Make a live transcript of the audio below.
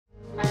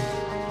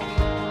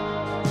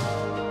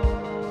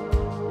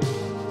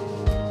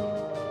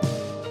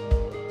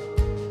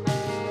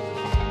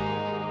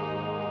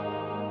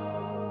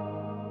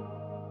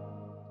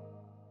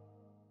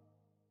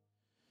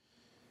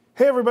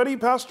Hey everybody,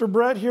 Pastor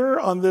Brett here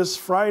on this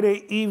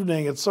Friday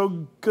evening. It's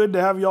so good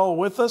to have you all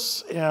with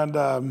us. And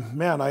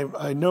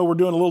I know we're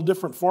doing a little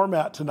different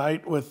format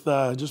tonight with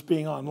just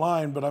being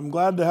online, but I'm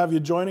glad to have you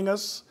joining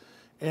us.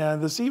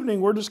 And this evening,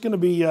 we're just going to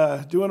be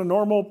doing a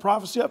normal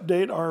prophecy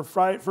update, our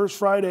first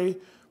Friday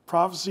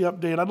prophecy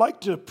update. I'd like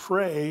to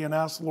pray and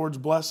ask the Lord's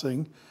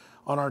blessing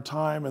on our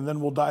time, and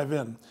then we'll dive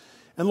in.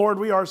 And Lord,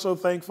 we are so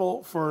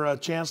thankful for a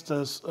chance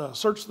to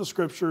search the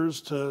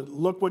scriptures, to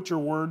look at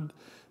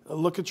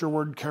your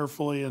word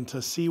carefully, and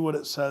to see what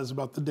it says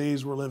about the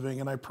days we're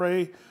living. And I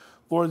pray,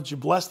 Lord, that you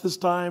bless this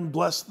time,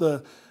 bless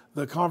the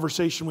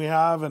conversation we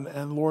have,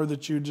 and Lord,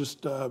 that you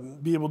just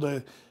be able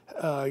to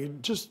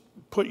just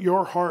put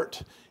your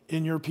heart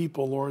in your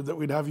people, Lord, that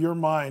we'd have your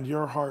mind,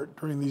 your heart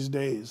during these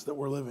days that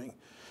we're living.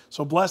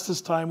 So bless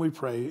this time, we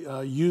pray.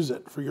 Use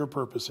it for your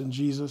purpose. In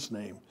Jesus'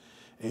 name,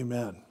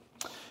 amen.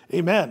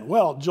 Amen.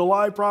 Well,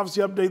 July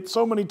prophecy update,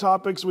 so many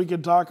topics we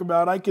could talk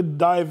about. I could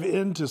dive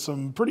into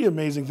some pretty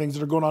amazing things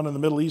that are going on in the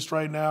Middle East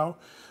right now.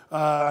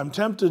 I'm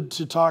tempted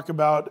to talk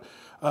about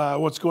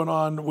what's going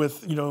on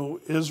with,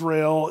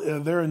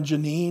 Israel. They're in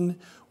Jenin,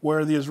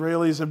 where the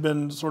Israelis have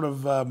been sort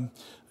of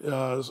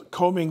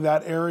combing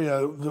that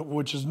area,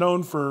 which is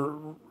known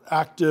for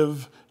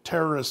active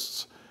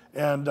terrorists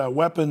and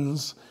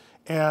weapons.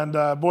 And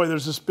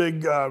there's this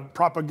big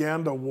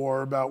propaganda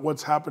war about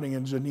what's happening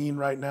in Jenin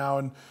right now.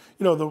 And,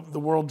 the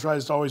world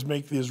tries to always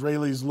make the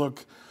Israelis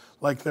look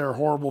like they're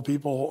horrible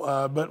people.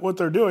 But what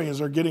they're doing is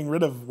they're getting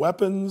rid of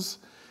weapons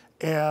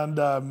and,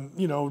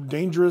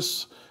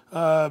 dangerous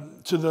to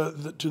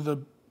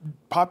the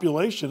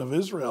population of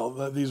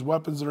Israel, these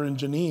weapons that are in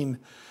Jenin.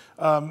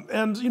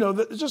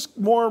 Just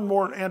more and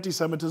more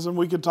anti-Semitism.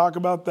 We could talk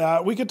about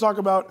that. We could talk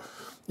about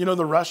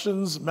the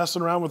Russians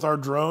messing around with our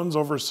drones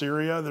over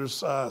Syria. There's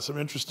some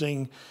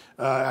interesting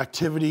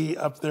activity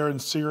up there in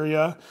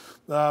Syria.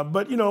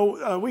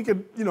 We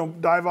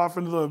could, dive off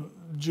into the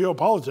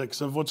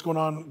geopolitics of what's going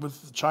on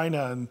with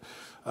China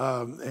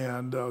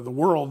and the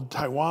world,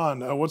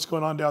 Taiwan, what's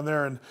going on down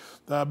there.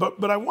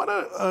 But I want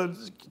to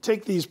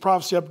take these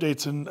prophecy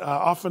updates, and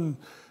often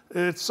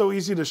it's so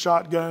easy to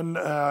shotgun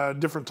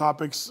different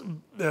topics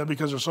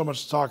because there's so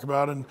much to talk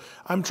about. And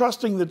I'm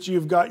trusting that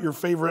you've got your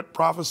favorite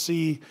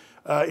prophecy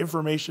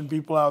information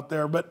people out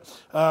there. But,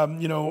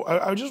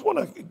 I just want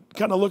to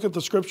kind of look at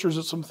the scriptures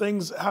at some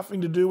things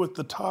having to do with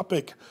the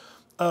topic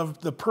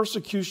of the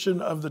persecution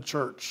of the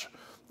church.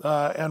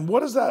 And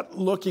what is that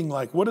looking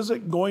like? What is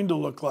it going to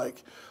look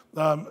like?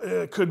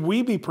 Could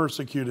we be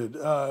persecuted?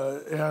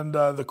 And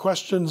the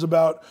questions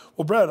about,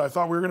 well, Brett, I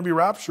thought we were going to be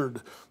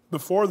raptured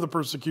before the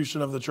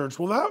persecution of the church.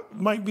 Well, that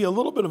might be a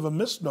little bit of a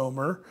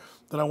misnomer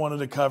that I wanted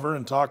to cover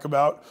and talk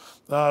about.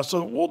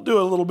 So we'll do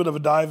a little bit of a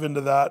dive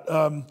into that.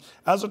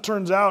 As it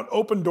turns out,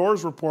 Open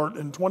Doors report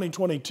in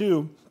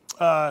 2022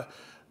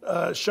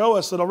 show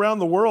us that around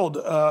the world,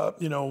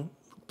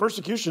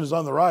 persecution is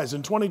on the rise.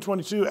 In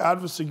 2022,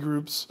 advocacy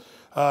groups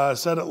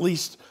said at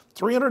least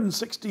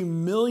 360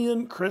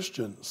 million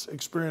Christians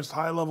experienced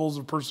high levels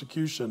of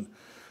persecution.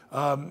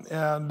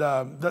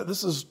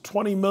 This is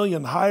 20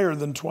 million higher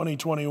than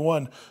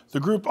 2021. The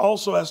group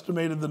also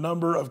estimated the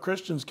number of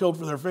Christians killed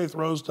for their faith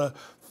rose to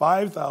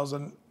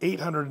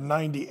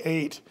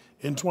 5,898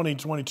 in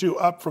 2022,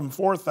 up from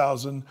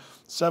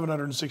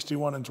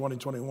 4,761 in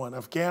 2021.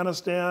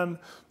 Afghanistan,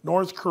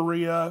 North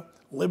Korea,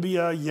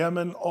 Libya,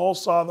 Yemen all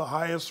saw the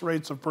highest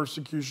rates of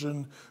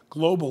persecution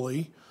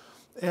globally.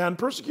 And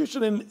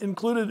persecution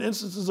included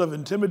instances of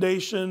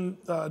intimidation,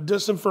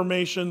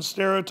 disinformation,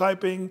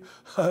 stereotyping,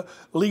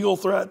 legal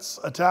threats,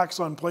 attacks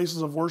on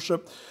places of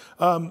worship.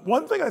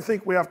 One thing I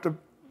think we have to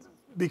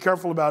be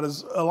careful about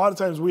is a lot of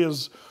times we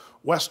as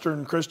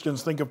Western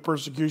Christians think of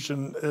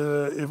persecution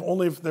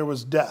if there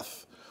was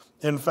death.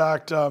 In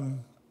fact,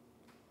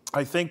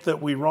 I think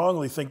that we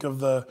wrongly think of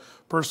the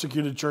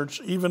persecuted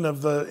church, even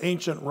of the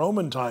ancient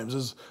Roman times,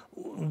 as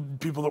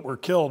people that were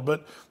killed.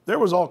 But there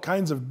was all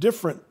kinds of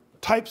different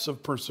types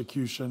of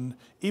persecution,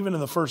 even in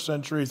the first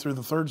century through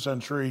the third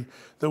century,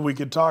 that we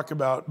could talk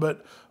about.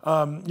 But,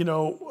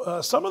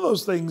 some of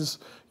those things,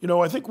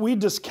 I think we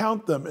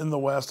discount them in the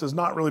West as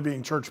not really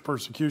being church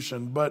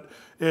persecution. But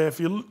if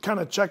you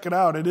kind of check it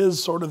out, it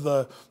is sort of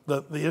the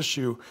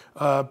issue.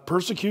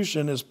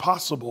 Persecution is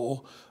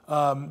possible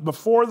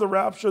before the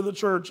rapture of the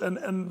church.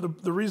 And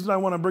the reason I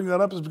want to bring that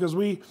up is because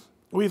we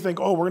think,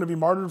 we're going to be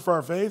martyred for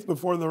our faith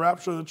before the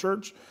rapture of the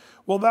church.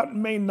 Well, that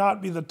may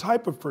not be the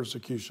type of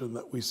persecution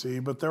that we see,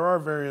 but there are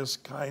various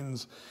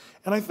kinds.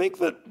 And I think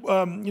that,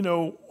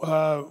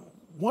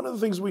 one of the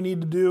things we need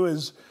to do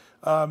is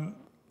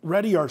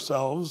ready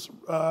ourselves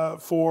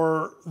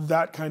for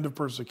that kind of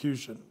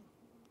persecution.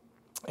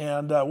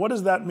 And what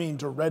does that mean,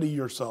 to ready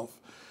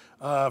yourself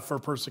for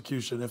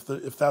persecution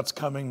if that's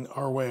coming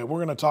our way? We're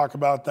going to talk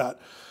about that.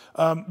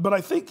 But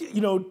I think,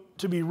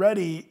 to be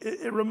ready,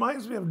 it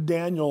reminds me of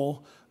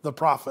Daniel the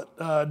prophet.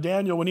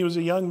 Daniel, when he was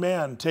a young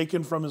man,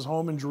 taken from his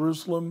home in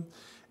Jerusalem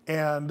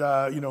and,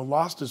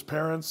 lost his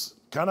parents,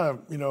 kind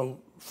of,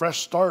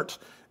 fresh start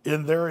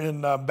in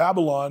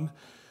Babylon,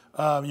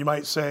 you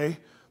might say.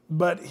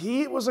 But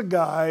he was a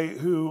guy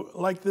who,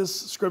 like this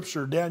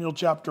scripture, Daniel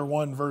chapter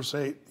 1, verse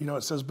 8,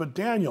 it says, but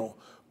Daniel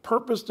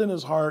purposed in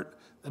his heart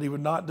that he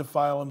would not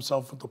defile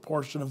himself with the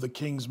portion of the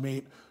king's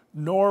meat,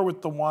 nor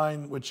with the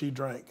wine which he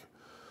drank.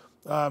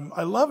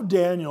 I love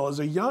Daniel as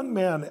a young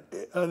man,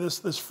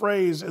 this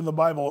phrase in the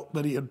Bible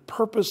that he had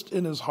purposed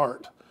in his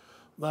heart.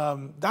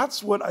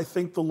 That's what I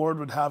think the Lord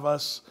would have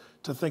us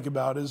to think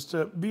about, is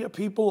to be a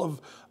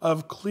people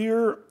of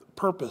clear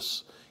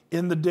purpose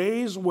in the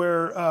days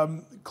where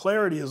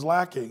clarity is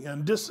lacking,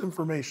 and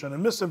disinformation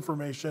and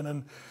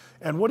misinformation,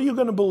 and what are you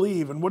going to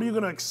believe, and what are you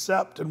going to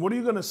accept, and what are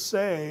you going to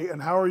say,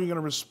 and how are you going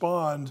to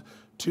respond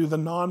to the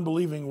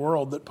non-believing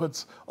world that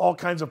puts all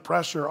kinds of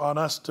pressure on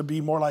us to be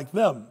more like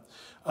them,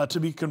 to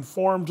be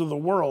conformed to the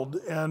world.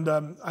 And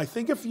I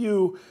think if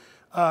you're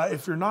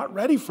not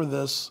ready for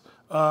this,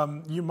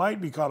 you might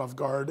be caught off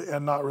guard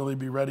and not really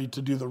be ready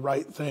to do the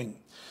right thing.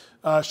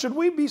 Should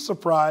we be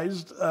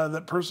surprised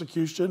that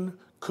persecution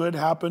could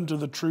happen to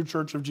the true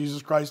church of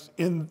Jesus Christ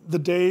in the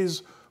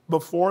days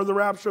before the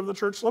rapture of the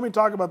church? Let me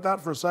talk about that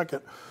for a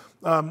second.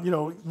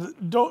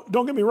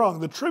 Don't get me wrong.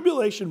 The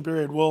tribulation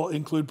period will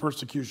include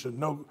persecution,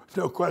 no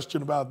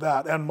question about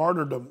that, and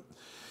martyrdom.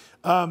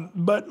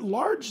 But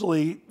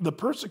largely, the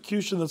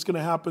persecution that's going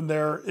to happen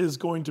there is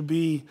going to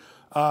be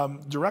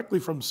directly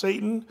from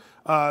Satan.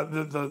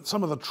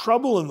 Some of the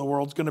trouble in the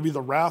world is going to be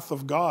the wrath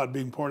of God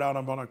being poured out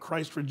upon a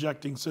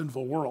Christ-rejecting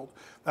sinful world.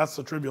 That's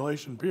the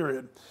tribulation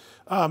period.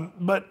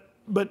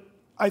 But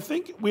I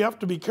think we have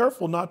to be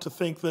careful not to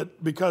think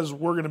that because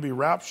we're going to be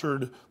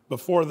raptured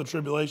before the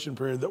tribulation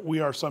period that we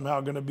are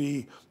somehow going to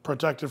be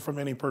protected from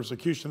any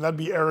persecution. That'd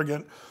be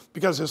arrogant,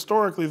 because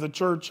historically the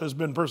church has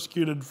been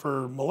persecuted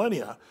for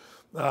millennia.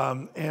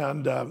 What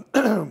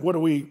do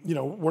we,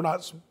 we're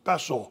not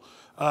special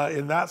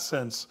in that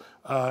sense,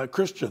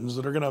 Christians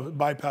that are going to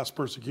bypass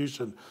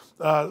persecution.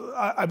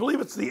 I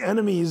believe it's the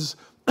enemies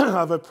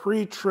of a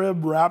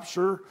pre-trib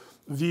rapture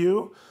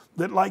view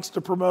that likes to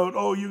promote,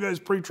 you guys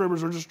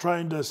pre-tribbers are just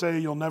trying to say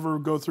you'll never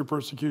go through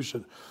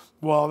persecution.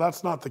 Well,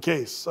 that's not the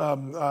case.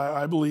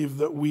 I believe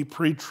that we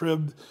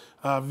pre-trib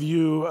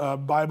view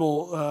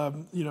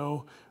Bible,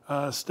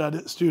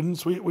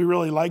 students. We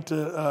really like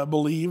to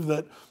believe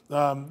that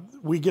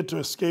we get to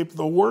escape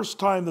the worst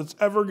time that's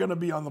ever going to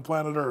be on the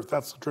planet Earth.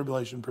 That's the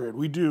tribulation period.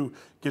 We do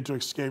get to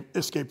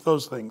escape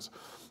those things.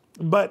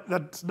 But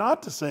that's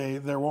not to say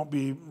there won't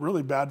be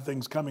really bad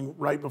things coming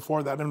right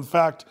before that. In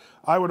fact,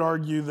 I would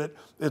argue that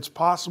it's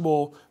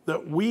possible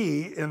that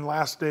we, in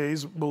last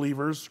days,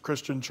 believers,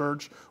 Christian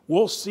church,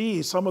 will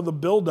see some of the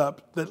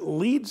buildup that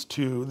leads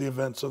to the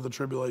events of the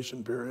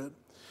tribulation period.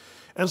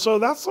 And so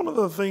that's some of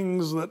the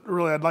things that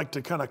really I'd like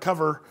to kind of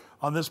cover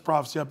on this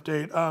prophecy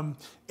update.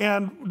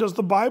 And does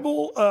the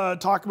Bible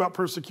talk about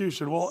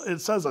persecution? Well,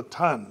 it says a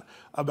ton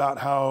about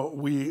how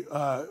we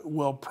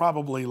will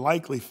probably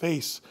likely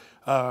face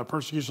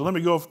persecution. Let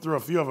me go through a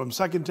few of them.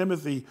 2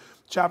 Timothy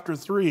chapter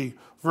 3,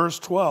 verse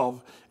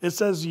 12. It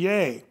says,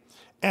 yea,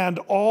 and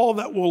all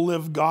that will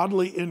live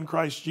godly in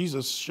Christ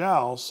Jesus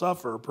shall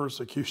suffer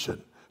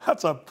persecution.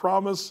 That's a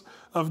promise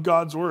of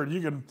God's word.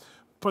 You can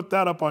put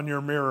that up on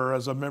your mirror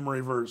as a memory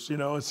verse.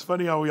 It's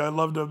funny how I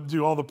love to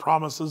do all the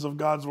promises of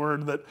God's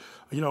word that,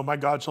 my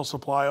God shall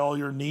supply all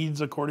your needs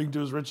according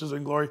to his riches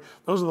and glory.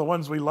 Those are the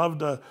ones we love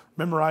to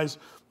memorize.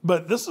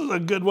 But this is a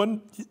good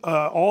one.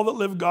 All that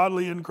live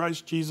godly in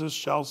Christ Jesus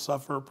shall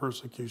suffer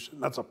persecution.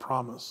 That's a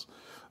promise.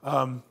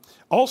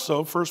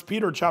 Also, 1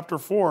 Peter chapter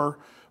 4,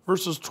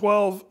 verses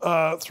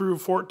 12 through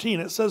 14,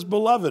 it says,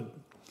 beloved,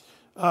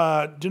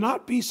 do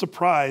not be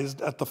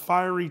surprised at the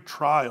fiery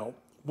trial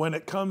when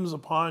it comes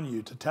upon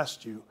you to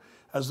test you,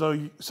 as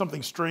though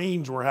something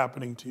strange were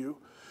happening to you.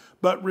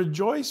 But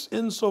rejoice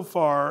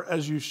insofar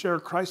as you share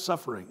Christ's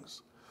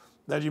sufferings,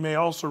 that you may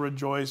also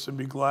rejoice and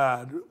be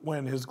glad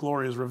when his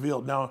glory is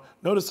revealed. Now,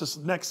 notice this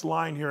next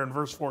line here in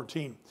verse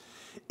 14.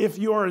 If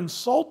you are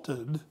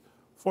insulted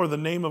for the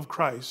name of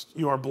Christ,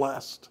 you are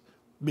blessed,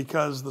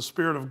 because the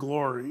Spirit of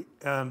glory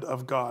and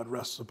of God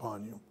rests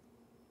upon you.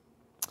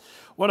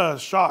 What a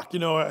shock.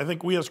 I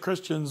think we as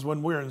Christians,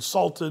 when we're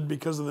insulted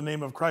because of the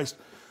name of Christ,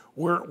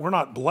 we're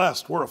not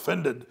blessed, we're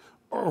offended,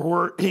 or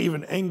we're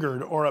even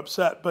angered or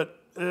upset. But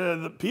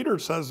Peter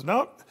says,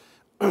 no,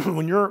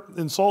 when you're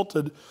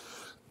insulted,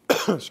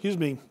 excuse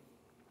me,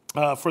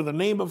 for the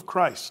name of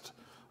Christ,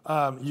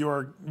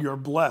 you're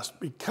blessed,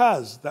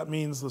 because that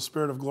means the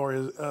Spirit of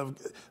glory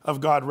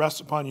of God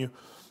rests upon you.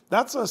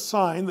 That's a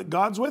sign that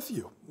God's with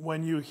you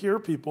when you hear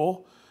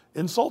people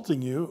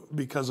insulting you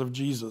because of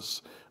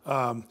Jesus.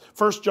 1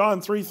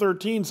 John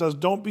 3:13 says,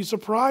 don't be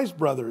surprised,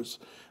 brothers,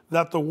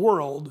 that the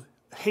world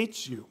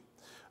hates you.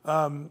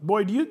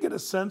 Boy, do you get a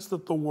sense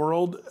that the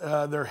world,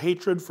 their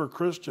hatred for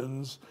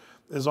Christians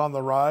is on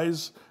the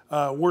rise?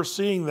 We're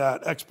seeing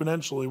that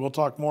exponentially. We'll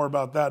talk more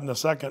about that in a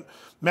second.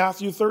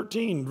 Matthew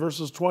 13,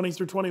 verses 20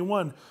 through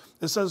 21,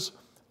 it says,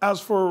 as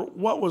for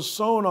what was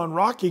sown on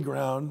rocky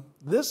ground,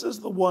 this is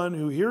the one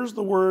who hears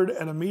the word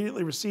and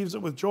immediately receives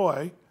it with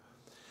joy.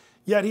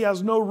 Yet he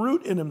has no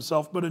root in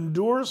himself, but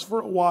endures for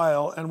a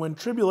while, and when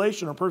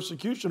tribulation or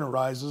persecution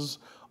arises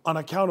on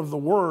account of the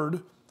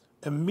word,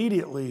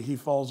 immediately he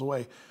falls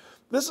away.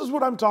 This is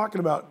what I'm talking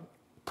about.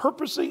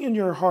 Purposing in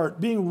your heart,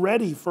 being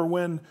ready for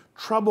when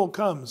trouble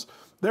comes.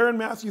 There in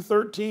Matthew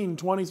 13,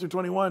 20 through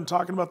 21,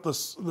 talking about the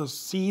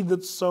seed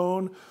that's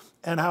sown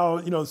and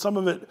how, some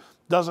of it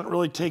doesn't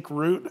really take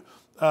root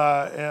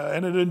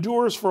and it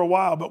endures for a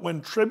while. But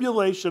when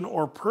tribulation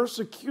or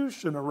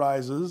persecution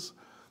arises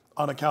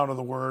on account of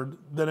the word,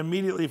 then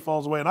immediately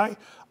falls away. And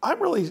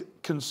I'm really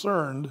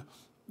concerned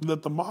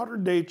that the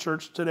modern day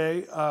church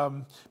today,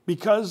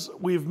 because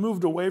we've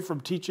moved away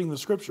from teaching the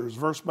scriptures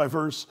verse by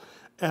verse,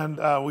 and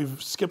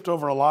we've skipped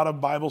over a lot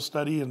of Bible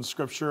study and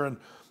scripture, and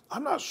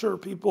I'm not sure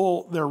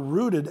they're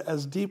rooted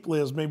as deeply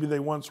as maybe they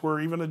once were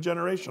even a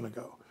generation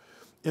ago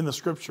in the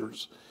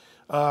scriptures.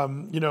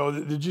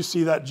 Did you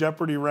see that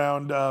Jeopardy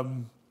round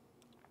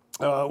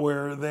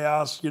where they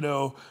asked,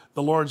 the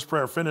Lord's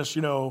Prayer, finish,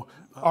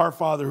 our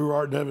Father who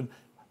art in heaven,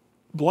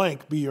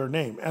 blank be your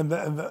name. And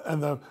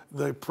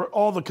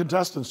all the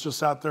contestants just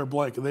sat there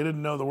blank, and they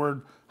didn't know the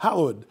word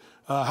hallowed.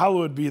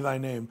 Hallowed be thy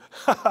name.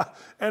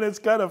 And it's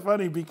kind of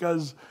funny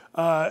because,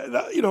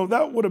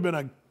 that would have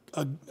been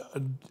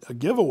a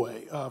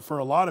giveaway for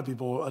a lot of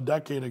people a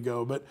decade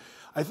ago. But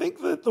I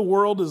think that the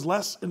world is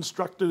less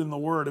instructed in the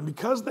word. And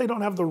because they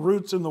don't have the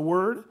roots in the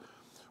word,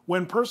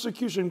 when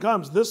persecution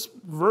comes, this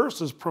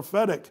verse is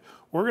prophetic.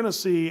 We're going to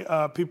see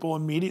people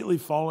immediately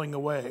falling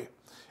away.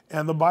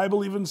 And the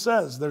Bible even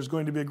says there's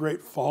going to be a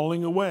great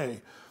falling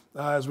away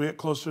as we get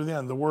closer to the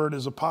end. The word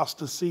is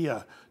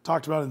apostasia,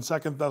 talked about in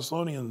 2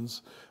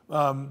 Thessalonians,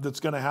 that's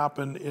going to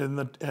happen in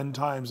the end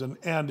times and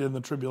in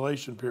the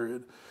tribulation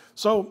period.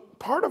 So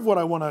part of what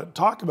I want to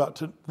talk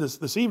about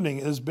this evening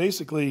is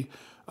basically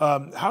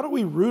how do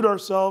we root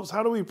ourselves?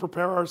 How do we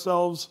prepare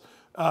ourselves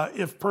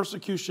if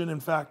persecution, in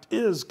fact,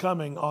 is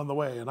coming on the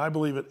way? And I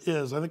believe it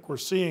is. I think we're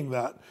seeing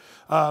that.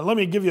 Let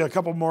me give you a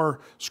couple more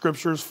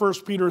scriptures.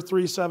 1 Peter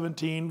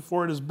 3:17,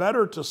 for it is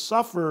better to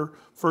suffer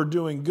for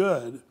doing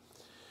good,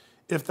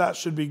 if that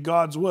should be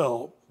God's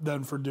will,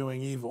 than for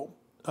doing evil.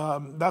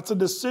 That's a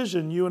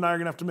decision you and I are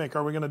going to have to make.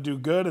 Are we going to do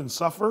good and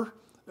suffer?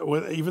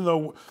 Even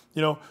though,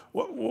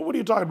 what are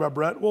you talking about,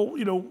 Brett? Well,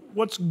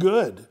 what's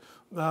good?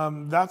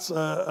 That's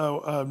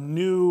a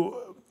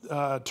new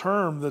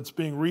term that's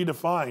being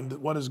redefined.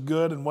 What is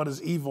good and what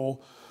is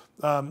evil?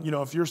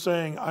 If you're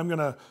saying, I'm going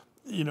to,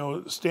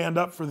 stand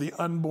up for the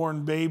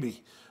unborn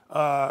baby,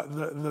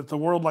 that the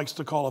world likes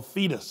to call a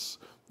fetus,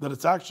 that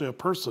it's actually a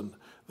person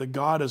that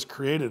God has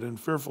created and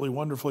fearfully,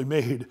 wonderfully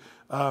made.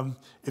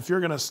 If you're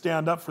going to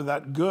stand up for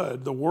that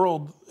good, the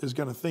world is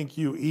going to think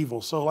you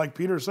evil. So like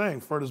Peter's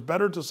saying, for it is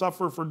better to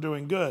suffer for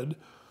doing good,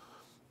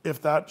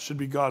 if that should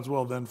be God's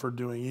will, than for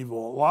doing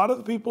evil. A lot of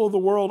the people of the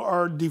world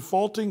are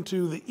defaulting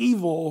to the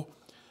evil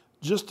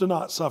just to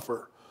not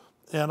suffer.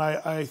 And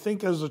I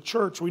think as a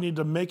church, we need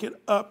to make it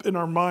up in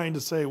our mind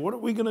to say, what are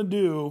we going to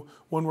do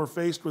when we're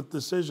faced with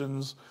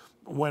decisions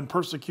when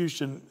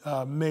persecution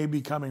may be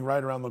coming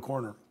right around the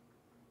corner?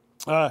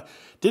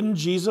 Didn't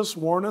Jesus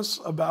warn us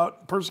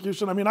about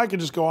persecution? I mean, I could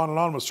just go on and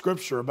on with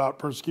scripture about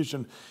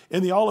persecution.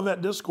 In the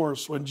Olivet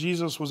Discourse, when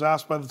Jesus was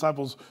asked by the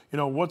disciples,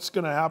 what's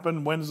going to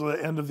happen? When's the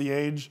end of the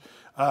age?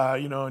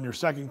 In your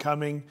second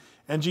coming?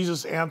 And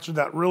Jesus answered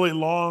that really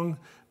long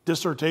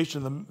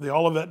dissertation, the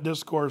Olivet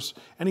Discourse.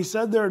 And he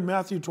said there in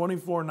Matthew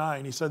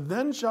 24:9, he said,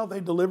 then shall they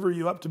deliver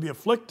you up to be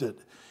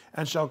afflicted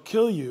and shall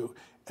kill you,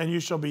 and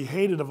you shall be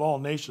hated of all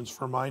nations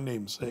for my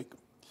name's sake.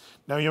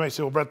 Now you may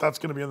say, well, Brett, that's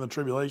going to be in the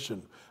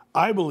tribulation.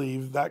 I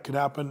believe that could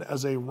happen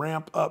as a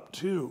ramp up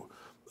to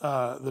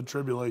the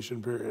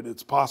tribulation period.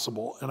 It's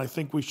possible. And I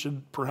think we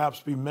should perhaps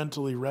be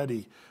mentally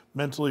ready,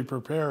 mentally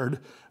prepared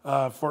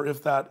for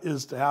if that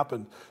is to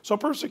happen. So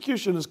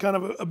persecution is kind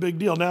of a big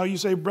deal. Now you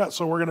say, Brett,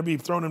 so we're going to be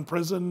thrown in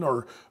prison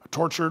or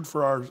tortured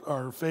for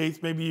our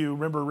faith. Maybe you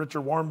remember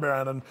Richard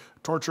Warmbrand and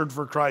Tortured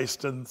for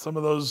Christ and some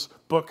of those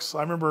books.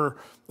 I remember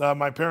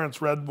my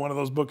parents read one of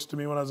those books to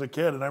me when I was a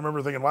kid, and I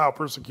remember thinking, wow,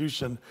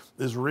 persecution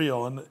is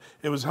real. And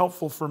it was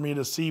helpful for me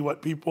to see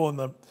what people in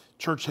the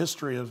church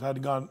history have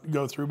had to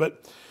go through.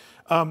 But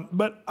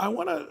I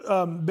want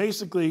to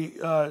basically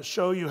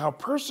show you how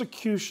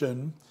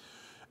persecution,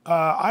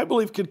 I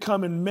believe, could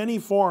come in many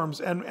forms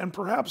and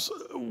perhaps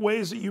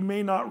ways that you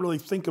may not really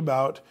think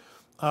about.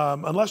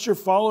 Unless you're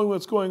following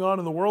what's going on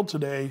in the world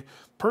today,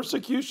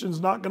 persecution's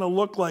not going to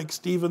look like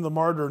Stephen the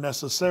martyr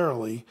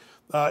necessarily.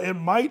 It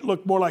might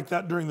look more like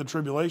that during the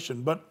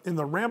tribulation, but in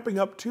the ramping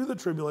up to the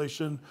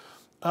tribulation,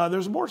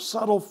 there's more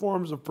subtle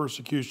forms of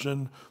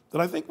persecution that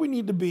I think we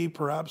need to be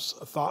perhaps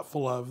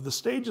thoughtful of. The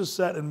stage is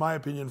set, in my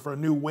opinion, for a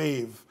new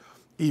wave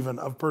even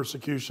of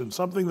persecution,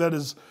 something that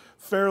is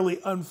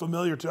fairly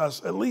unfamiliar to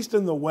us, at least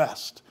in the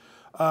West.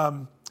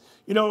 And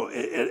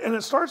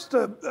it starts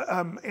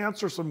to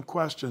answer some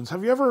questions.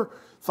 Have you ever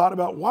thought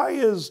about why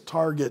is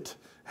Target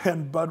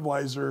and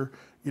Budweiser,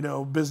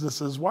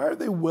 businesses, why are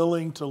they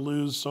willing to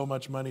lose so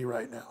much money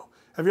right now?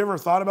 Have you ever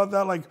thought about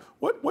that? Like,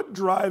 what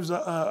drives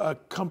a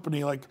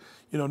company like,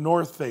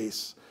 North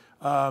Face,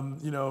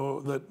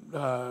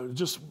 that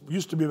just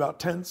used to be about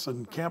tents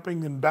and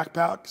camping and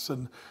backpacks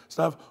and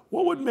stuff.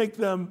 What would make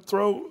them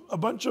throw a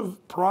bunch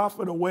of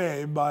profit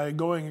away by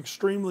going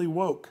extremely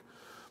woke?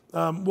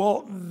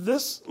 Well,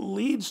 this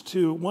leads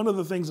to one of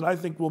the things that I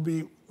think will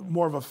be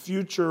more of a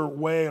future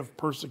way of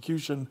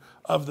persecution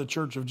of the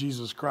Church of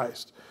Jesus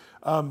Christ.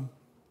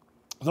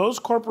 Those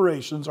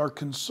corporations are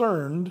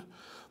concerned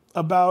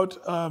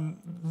about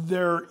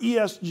their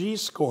ESG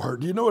score.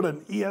 Do you know what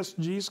an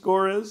ESG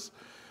score is?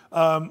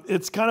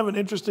 It's kind of an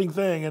interesting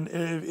thing, and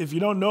if you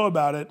don't know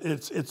about it,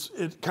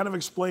 it kind of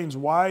explains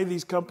why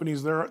these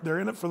companies, they're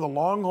in it for the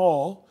long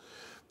haul.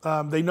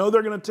 They know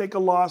they're going to take a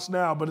loss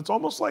now, but it's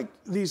almost like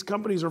these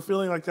companies are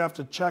feeling like they have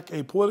to check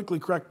a politically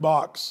correct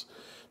box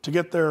to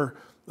get their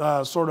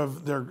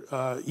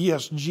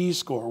ESG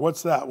score.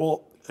 What's that?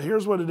 Well,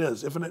 here's what it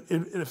is. If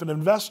an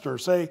investor,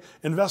 say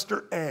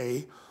investor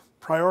A,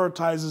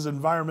 prioritizes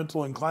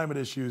environmental and climate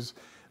issues,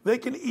 they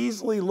can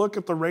easily look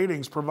at the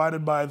ratings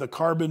provided by the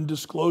Carbon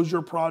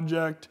Disclosure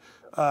Project,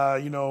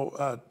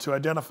 to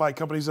identify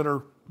companies that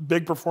are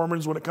big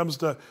performers when it comes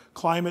to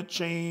climate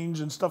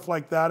change and stuff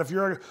like that. If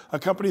you're a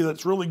company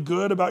that's really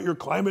good about your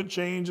climate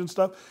change and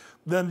stuff,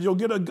 then you'll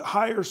get a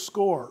higher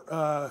score.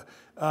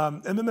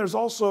 And then there's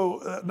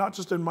also not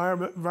just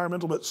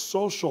environmental, but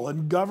social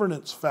and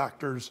governance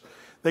factors.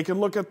 They can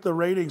look at the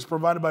ratings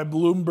provided by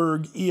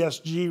Bloomberg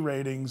ESG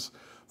ratings,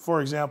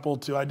 for example,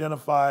 to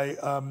identify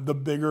the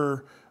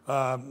bigger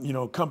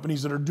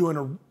companies that are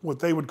doing what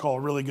they would call a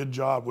really good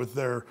job with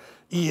their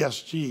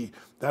ESG.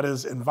 That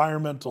is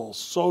environmental,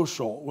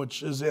 social,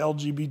 which is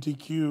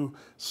LGBTQ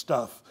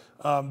stuff.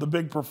 The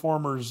big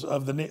performers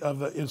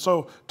and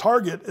so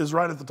Target is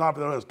right at the top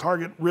of the list.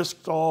 Target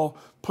risked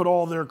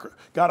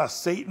got a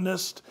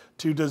Satanist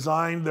to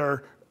design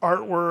their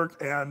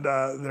artwork and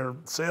their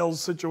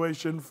sales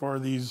situation for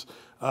these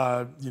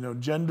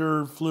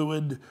gender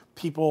fluid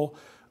people.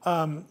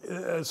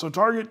 So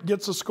Target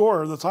gets a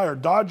score that's higher.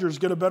 Dodgers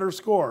get a better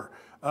score,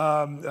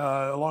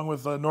 along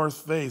with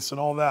North Face and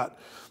all that.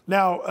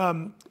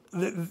 Now,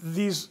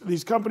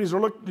 these companies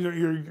are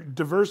your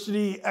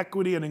diversity,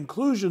 equity, and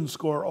inclusion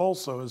score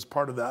also is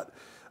part of that.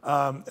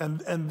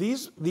 And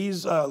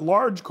these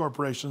large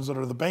corporations that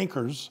are the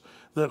bankers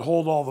that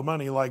hold all the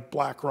money, like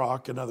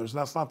BlackRock and others.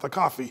 And that's not the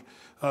coffee.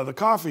 The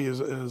coffee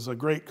is a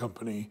great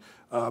company,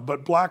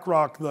 but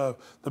BlackRock, the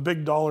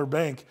big dollar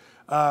bank,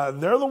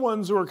 they're the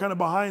ones who are kind of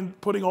behind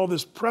putting all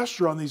this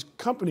pressure on these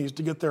companies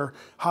to get their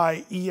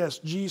high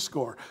ESG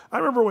score. I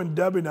remember when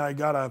Debbie and I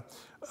got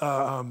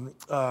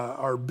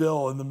our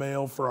bill in the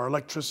mail for our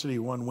electricity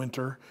one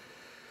winter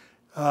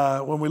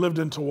when we lived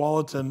in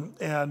Tualatin,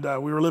 and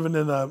we were living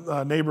in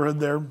a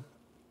neighborhood there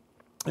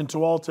in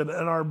Tualatin,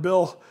 and our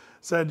bill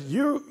said,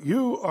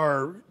 you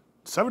are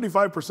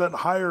 75%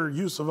 higher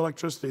use of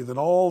electricity than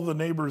all the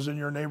neighbors in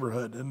your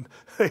neighborhood. And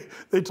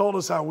they told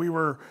us how we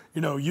were,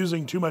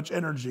 using too much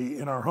energy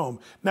in our home.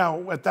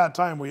 Now, at that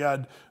time, we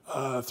had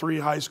 3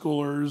 high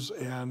schoolers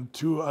and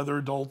 2 other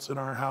adults in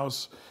our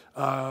house,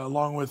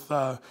 along with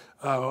a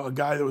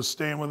guy that was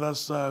staying with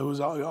us who was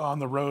on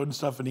the road and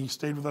stuff, and he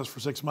stayed with us for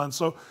 6 months.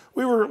 So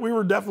we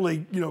were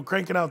definitely,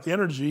 cranking out the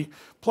energy.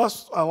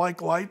 Plus, I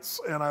like lights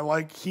and I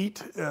like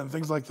heat and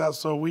things like that,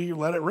 so we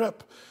let it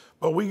rip.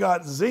 But we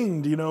got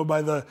zinged,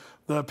 by the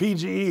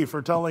PGE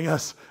for telling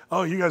us,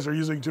 oh, you guys are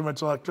using too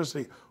much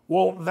electricity.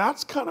 Well,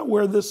 that's kind of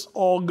where this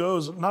all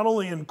goes, not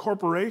only in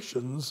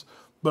corporations,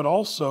 but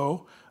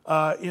also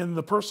in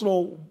the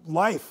personal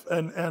life.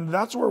 And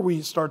that's where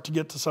we start to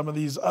get to some of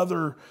these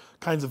other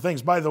kinds of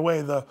things. By the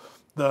way, the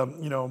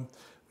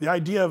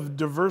idea of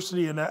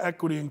diversity and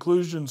equity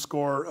inclusion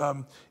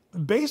score,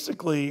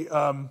 basically,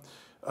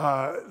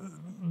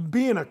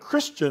 being a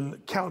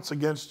Christian counts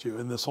against you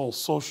in this whole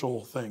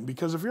social thing.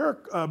 Because if you're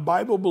a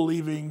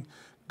Bible-believing,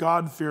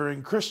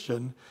 God-fearing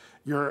Christian,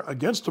 you're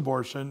against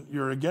abortion,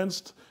 you're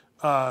against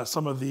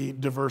some of the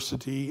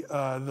diversity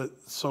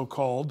that's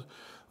so-called.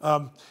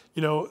 I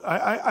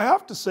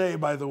have to say,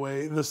 by the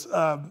way, this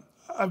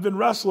I've been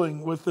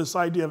wrestling with this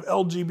idea of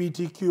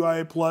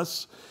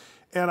LGBTQIA+,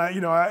 and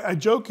I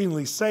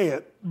jokingly say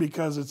it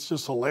because it's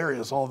just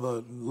hilarious, all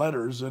the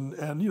letters, and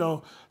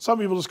some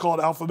people just call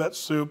it alphabet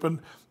soup,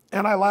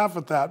 and I laugh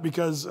at that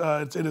because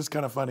it is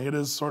kind of funny. It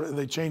is sort of,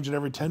 they change it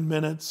every 10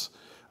 minutes.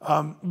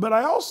 But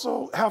I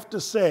also have to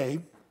say,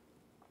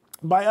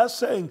 by us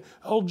saying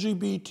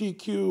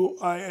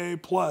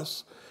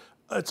LGBTQIA+,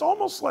 it's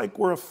almost like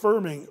we're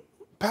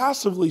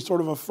passively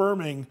sort of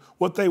affirming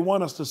what they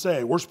want us to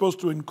say. We're supposed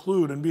to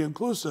include and be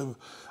inclusive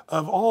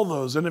of all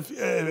those. And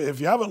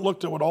if you haven't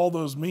looked at what all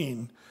those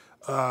mean,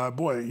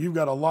 boy, you've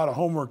got a lot of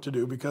homework to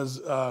do,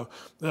 because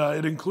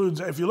it includes,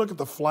 if you look at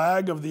the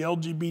flag of the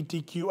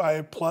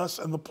LGBTQIA+,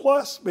 and the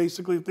plus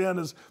basically at the end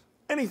is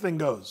anything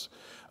goes.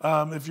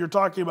 If you're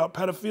talking about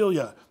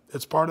pedophilia,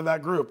 it's part of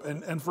that group.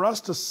 And for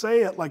us to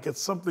say it like it's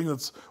something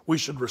that's we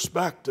should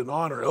respect and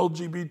honor,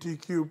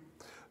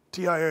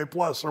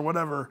 LGBTQTIA+ or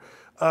whatever,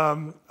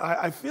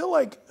 I feel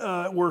like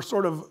we're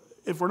sort of,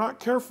 if we're not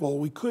careful,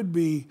 we could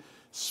be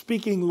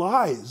speaking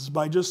lies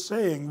by just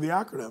saying the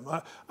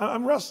acronym.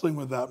 I'm wrestling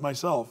with that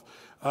myself.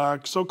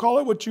 So call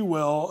it what you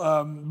will,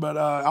 but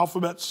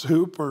alphabet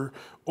soup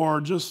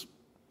or just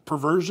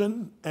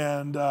perversion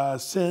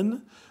and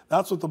sin,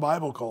 that's what the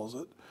Bible calls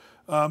it.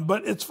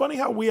 But it's funny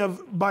how we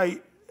have, by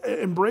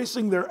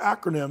embracing their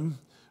acronym,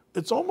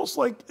 it's almost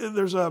like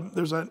there's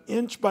an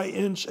inch by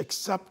inch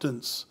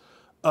acceptance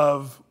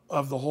of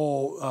the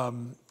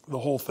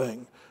whole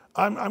thing.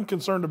 I'm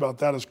concerned about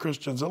that as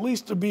Christians. At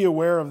least to be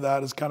aware of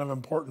that is kind of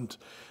important.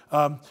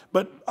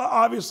 But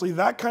obviously,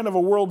 that kind of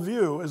a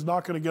worldview is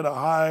not going to get a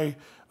high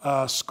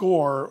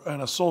score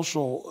in a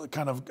social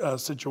kind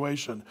of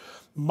situation.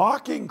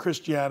 Mocking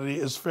Christianity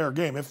is fair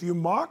game. If you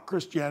mock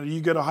Christianity,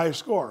 you get a high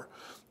score.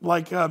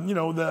 Like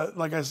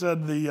like I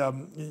said,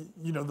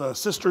 the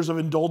Sisters of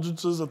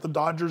Indulgences at the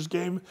Dodgers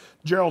game.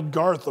 Gerald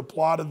Garth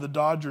applauded the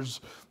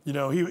Dodgers. He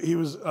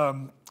was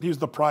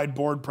the Pride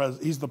Board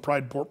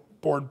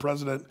Board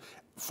president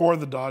for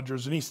the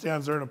Dodgers, and he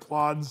stands there and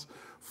applauds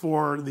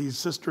for these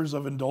Sisters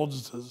of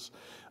Indulgences.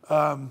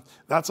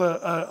 That's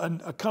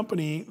a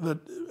company that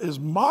is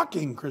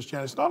mocking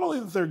Christianity. It's not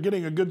only that they're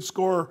getting a good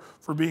score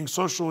for being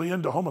socially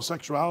into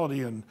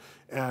homosexuality and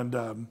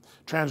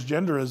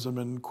transgenderism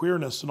and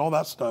queerness and all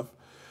that stuff.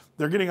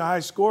 They're getting a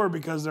high score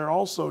because they're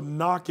also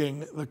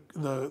knocking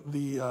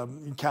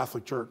the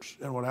Catholic Church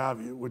and what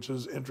have you, which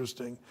is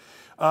interesting.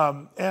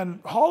 And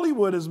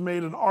Hollywood has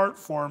made an art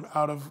form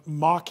out of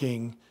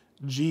mocking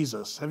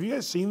Jesus. Have you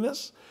guys seen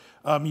this?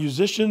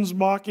 Musicians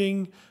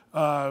mocking,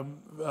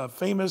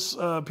 famous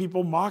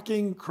people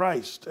mocking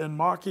Christ and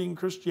mocking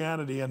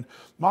Christianity and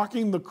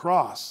mocking the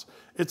cross.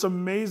 It's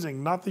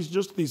amazing. Not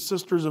just these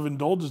Sisters of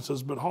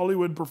Indulgences, but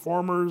Hollywood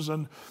performers,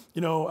 and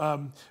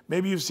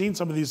maybe you've seen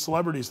some of these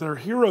celebrities. They're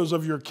heroes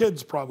of your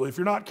kids, probably. If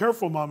you're not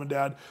careful, mom and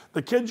dad,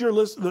 the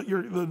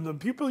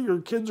people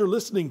your kids are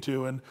listening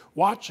to and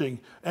watching,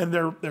 and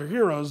they're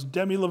heroes.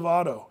 Demi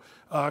Lovato,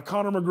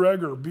 Conor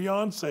McGregor,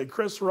 Beyonce,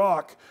 Chris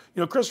Rock.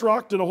 Chris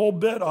Rock did a whole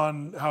bit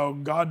on how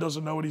God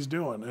doesn't know what he's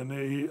doing,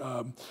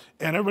 and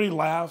everybody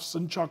laughs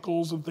and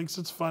chuckles and thinks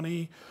it's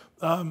funny.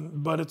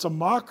 But it's a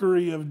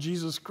mockery of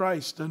Jesus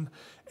Christ, and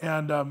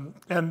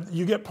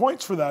you get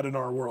points for that in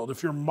our world.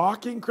 If you're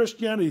mocking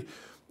Christianity,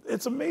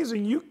 it's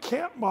amazing. You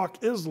can't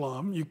mock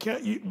Islam.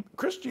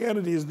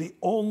 Christianity is the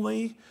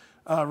only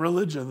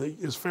religion that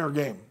is fair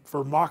game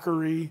for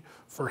mockery,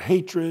 for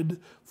hatred,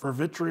 for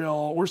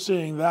vitriol. We're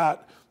seeing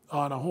that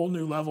on a whole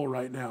new level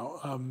right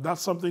now.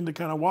 That's something to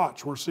kind of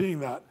watch. We're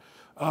seeing that,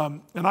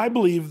 and I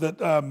believe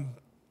that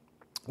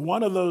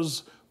one of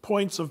those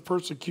points of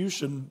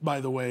persecution, by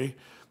the way,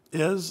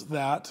 is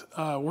that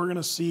we're going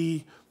to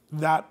see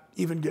that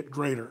even get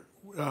greater.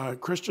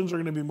 Christians are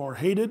going to be more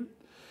hated,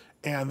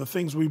 and the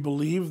things we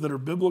believe that are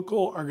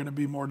biblical are going to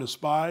be more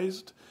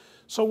despised.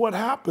 So what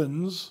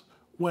happens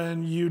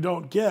when you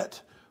don't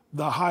get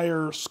the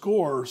higher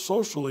score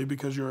socially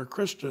because you're a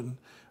Christian?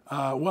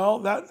 Well,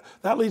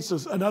 that leads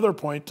to another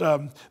point.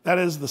 That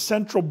is the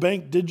central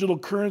bank digital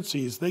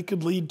currencies. They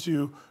could lead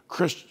to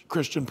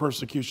Christian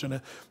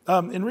persecution.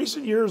 In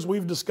recent years,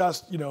 we've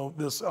discussed,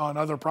 this on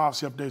other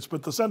prophecy updates,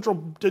 but the central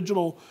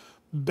digital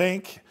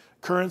bank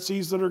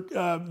currencies that are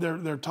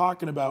they're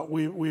talking about,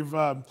 we've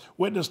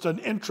witnessed an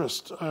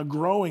interest, a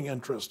growing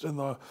interest in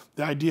the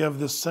idea of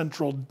this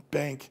central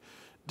bank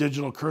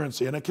digital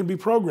currency, and it can be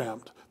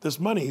programmed. The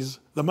monies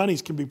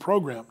can be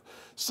programmed.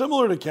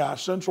 Similar to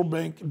cash, central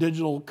bank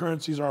digital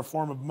currencies are a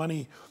form of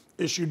money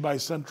issued by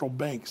central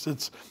banks.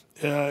 It's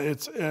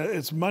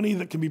money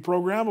that can be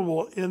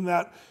programmable in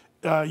that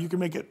you can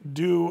make it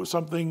do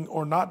something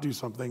or not do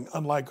something,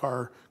 unlike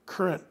our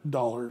current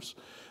dollars.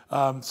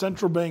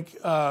 Central bank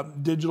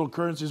digital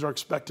currencies are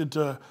expected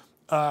to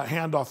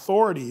hand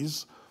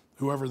authorities,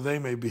 whoever they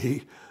may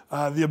be,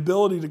 the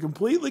ability to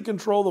completely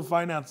control the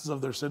finances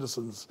of their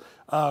citizens.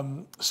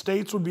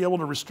 States would be able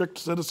to restrict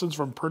citizens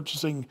from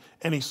purchasing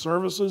any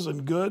services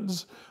and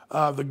goods.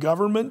 The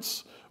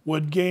governments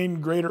would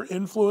gain greater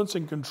influence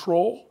and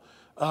control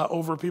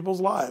over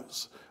people's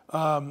lives.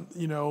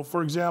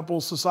 For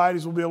example,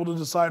 societies will be able to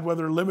decide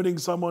whether limiting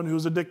someone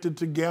who's addicted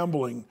to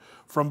gambling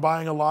from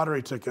buying a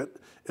lottery ticket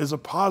is a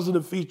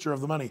positive feature of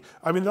the money.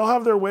 I mean, they'll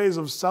have their ways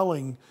of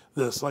selling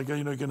this, like,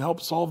 you can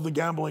help solve the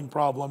gambling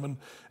problem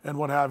and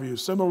what have you.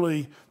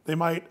 Similarly, they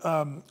might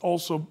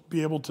also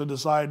be able to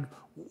decide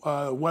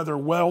whether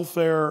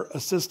welfare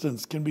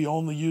assistance can be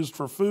only used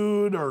for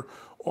food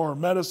or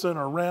medicine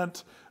or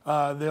rent.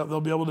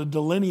 They'll be able to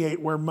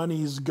delineate where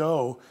monies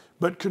go,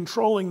 but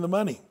controlling the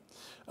money.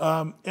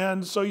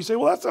 And so you say,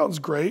 well, that sounds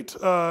great.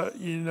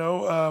 Well,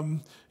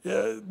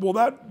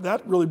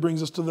 that really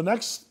brings us to the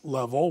next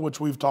level, which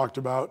we've talked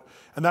about,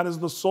 and that is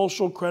the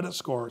social credit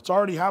score. It's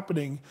already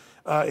happening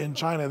in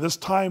China. This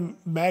Time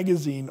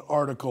magazine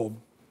article,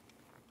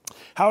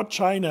 how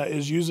China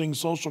is using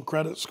social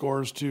credit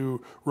scores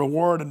to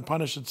reward and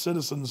punish its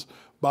citizens,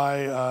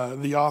 by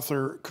the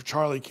author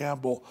Charlie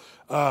Campbell.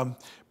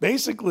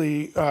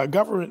 Basically,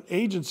 government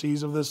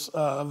agencies of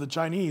the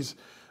Chinese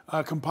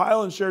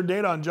compile and share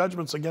data on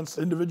judgments against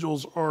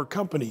individuals or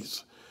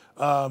companies.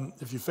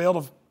 If you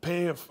fail to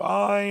pay a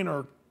fine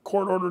or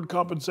court-ordered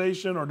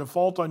compensation or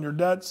default on your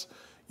debts,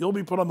 you'll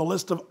be put on the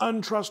list of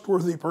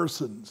untrustworthy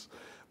persons,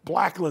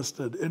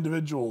 blacklisted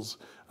individuals.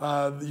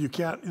 You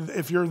can't,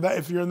 if you're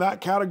in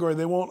that category,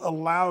 they won't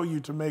allow you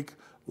to make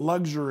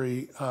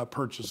luxury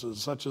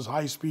purchases such as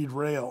high-speed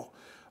rail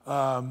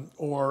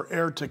or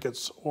air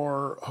tickets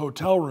or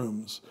hotel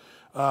rooms.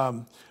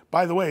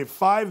 By the way,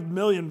 5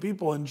 million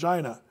people in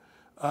China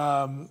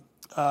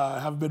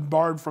have been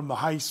barred from the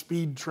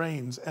high-speed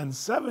trains and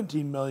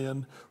 17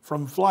 million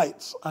from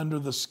flights under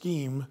the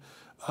scheme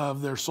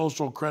of their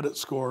social credit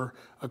score,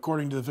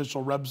 according to the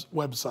official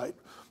website.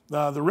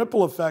 The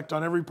ripple effect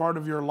on every part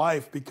of your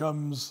life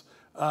becomes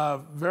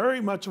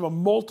very much of a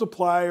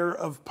multiplier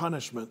of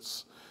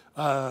punishments.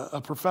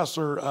 A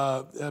professor,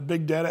 a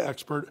big data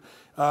expert,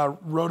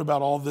 wrote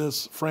about all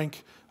this,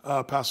 Frank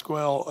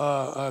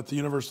Pasquale at the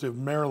University of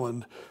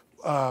Maryland,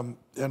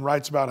 and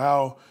writes about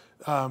how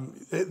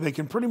they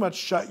can pretty much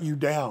shut you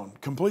down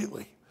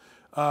completely.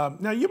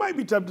 Now, you might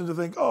be tempted to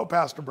think, oh,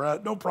 Pastor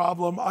Brett, no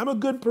problem. I'm a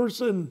good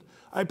person.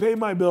 I pay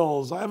my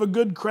bills. I have a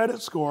good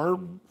credit score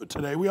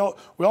today. We all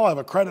have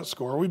a credit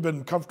score. We've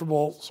been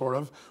comfortable, sort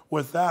of,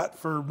 with that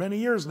for many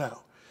years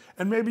now.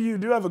 And maybe you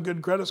do have a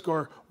good credit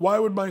score. Why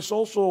would my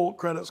social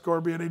credit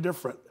score be any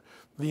different?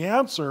 The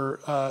answer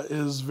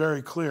is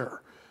very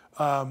clear.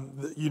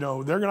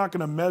 They're not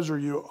going to measure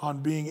you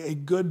on being a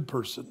good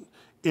person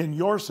in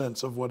your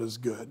sense of what is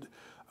good.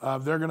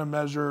 They're going to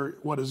measure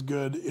what is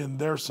good in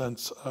their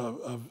sense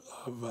of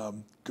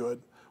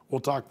good. We'll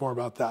talk more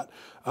about that.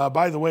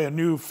 By the way, a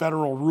new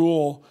federal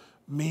rule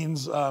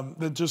means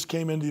that just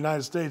came into the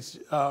United States.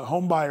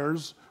 Home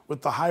buyers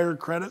with the higher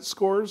credit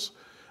scores,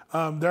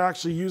 they're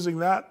actually using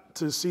that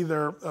to see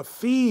their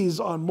fees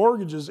on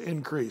mortgages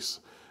increase.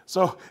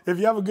 So if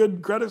you have a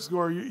good credit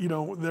score,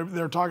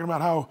 they're talking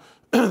about how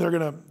they're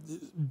going to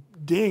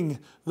ding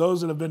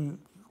those that have been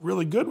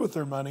really good with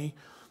their money,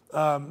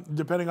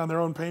 depending on their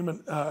own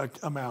payment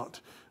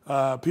amount.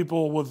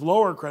 People with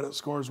lower credit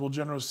scores will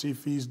generally see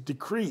fees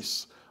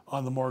decrease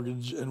on the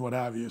mortgage and what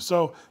have you.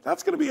 So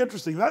that's going to be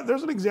interesting.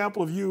 There's an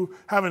example of you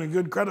having a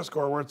good credit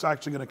score where it's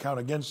actually going to count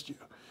against you.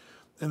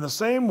 In the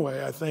same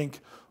way, I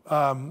think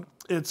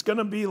it's going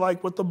to be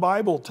like what the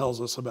Bible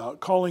tells us about,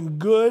 calling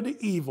good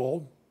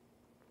evil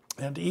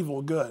and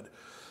evil good.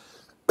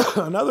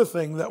 Another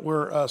thing that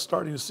we're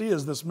starting to see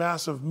is this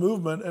massive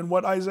movement and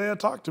what Isaiah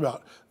talked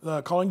about,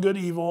 calling good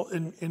evil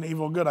and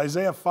evil good.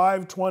 Isaiah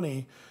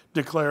 5:20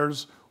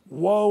 declares,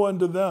 woe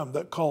unto them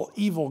that call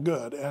evil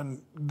good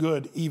and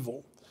good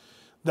evil,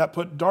 that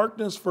put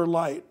darkness for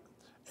light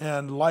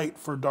and light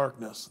for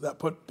darkness, that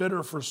put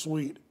bitter for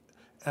sweet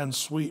and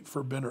sweet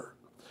for bitter.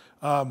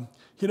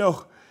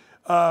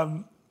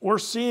 We're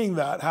seeing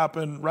that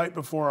happen right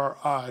before our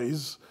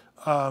eyes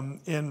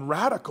in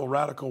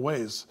radical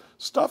ways.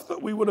 Stuff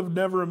that we would have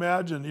never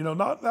imagined.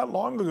 Not that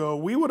long ago,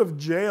 we would have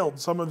jailed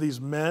some of these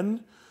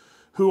men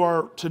who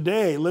are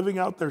today living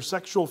out their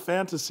sexual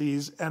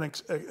fantasies and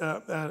at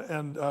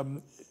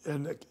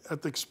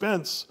the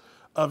expense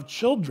of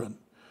children.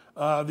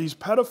 These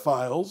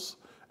pedophiles,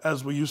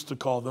 as we used to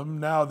call them,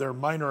 now they're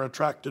minor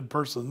attracted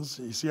persons.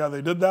 You see how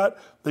they did that?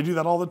 They do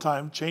that all the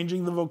time,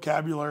 changing the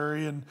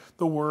vocabulary and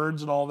the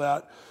words and all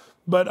that.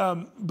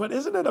 But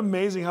isn't it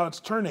amazing how it's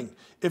turning?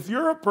 If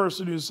you're a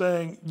person who's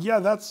saying, yeah,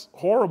 that's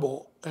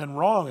horrible and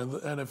wrong,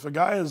 and if a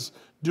guy is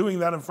doing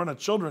that in front of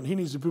children, he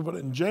needs to be put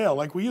in jail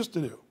like we used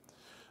to do.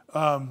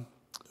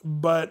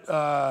 But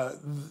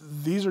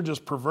these are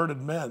just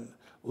perverted men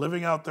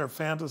living out their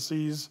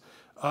fantasies,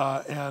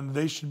 and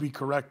they should be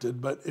corrected.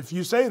 But if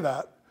you say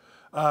that,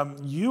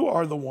 you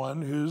are the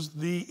one who's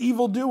the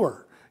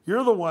evildoer.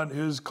 You're the one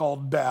who's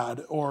called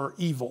bad or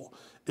evil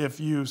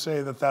if you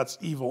say that that's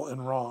evil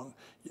and wrong.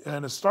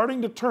 And it's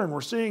starting to turn.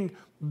 We're seeing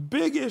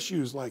big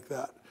issues like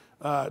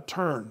that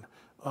turn.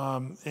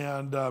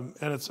 And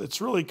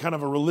it's really kind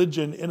of a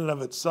religion in and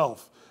of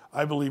itself.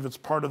 I believe it's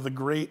part of the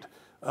great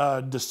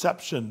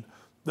deception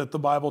that the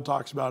Bible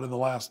talks about in the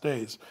last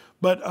days.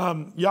 But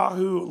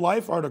Yahoo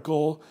Life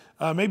article,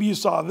 maybe you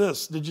saw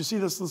this. Did you see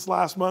this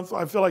last month?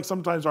 I feel like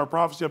sometimes our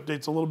prophecy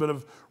update's a little bit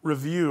of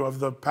review of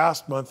the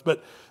past month.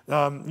 But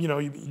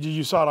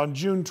you saw it on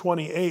June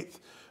 28th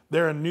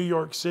there in New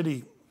York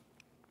City.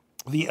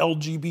 The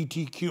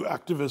LGBTQ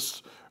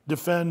activists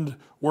defend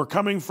 "We're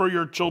coming for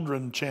your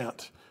children"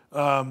 chant.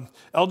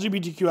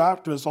 LGBTQ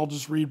activists, I'll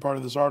just read part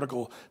of this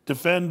article,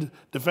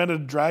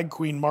 defended drag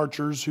queen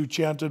marchers who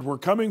chanted "We're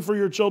coming for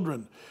your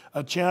children,"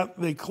 a chant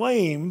they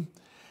claim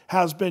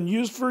has been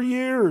used for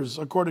years,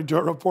 according to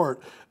a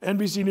report.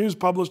 NBC News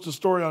published a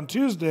story on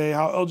Tuesday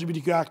how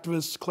LGBTQ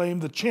activists claim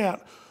the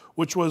chant,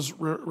 which was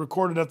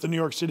recorded at the New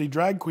York City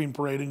Drag Queen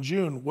Parade in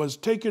June, was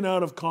taken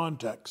out of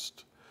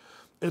context.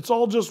 It's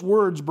all just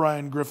words,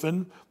 Brian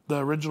Griffin, the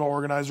original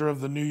organizer of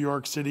the New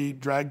York City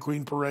Drag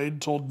Queen Parade,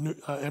 told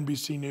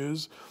NBC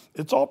News.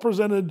 It's all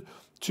presented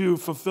to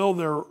fulfill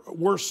their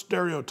worst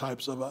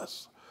stereotypes of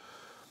us.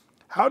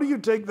 How do you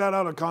take that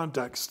out of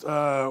context?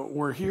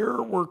 We're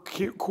here, we're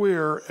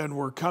queer, and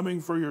we're coming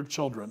for your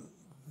children.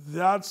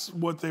 That's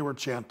what they were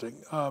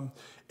chanting.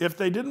 if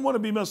they didn't want to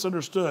be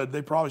misunderstood,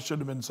 they probably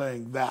shouldn't have been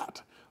saying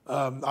that.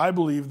 I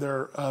believe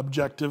their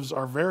objectives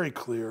are very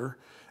clear,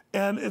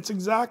 and it's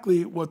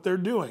exactly what they're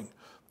doing.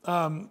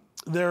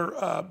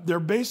 They're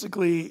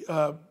basically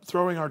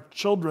throwing our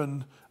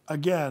children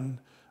again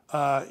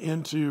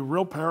into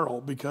real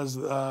peril because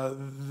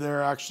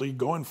they're actually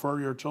going for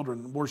your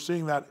children. We're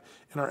seeing that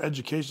in our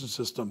education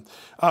system.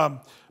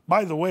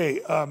 By the way,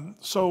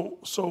 so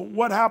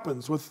what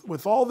happens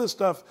with all this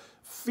stuff?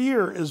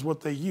 Fear is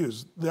what they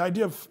use. The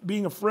idea of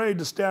being afraid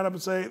to stand up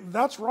and say,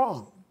 that's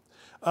wrong.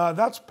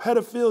 That's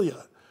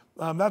pedophilia.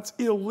 That's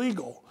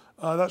illegal.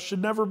 That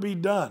should never be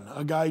done.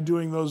 A guy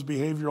doing those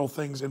behavioral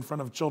things in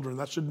front of children.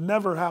 That should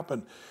never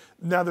happen.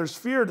 Now there's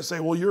fear to say,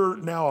 well, you're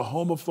now a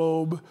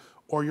homophobe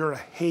or you're a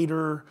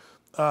hater,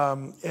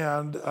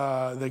 and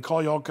they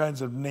call you all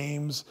kinds of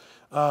names.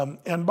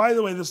 And by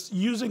the way, this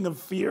using of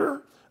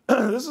fear,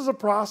 this is a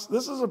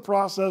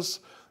process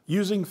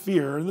using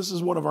fear, and this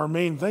is one of our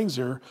main things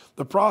here.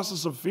 The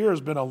process of fear has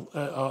been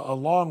a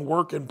long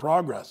work in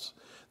progress.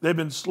 They've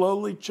been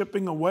slowly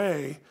chipping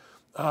away,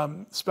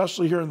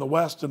 especially here in the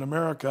West in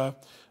America,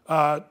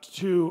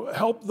 to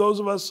help those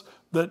of us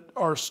that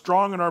are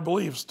strong in our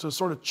beliefs to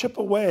sort of chip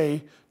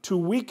away to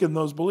weaken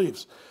those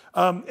beliefs.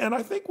 And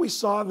I think we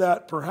saw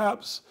that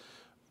perhaps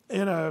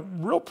in a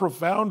real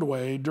profound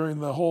way during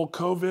the whole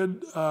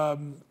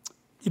COVID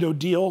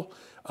deal.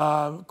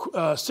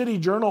 City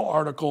Journal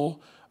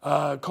article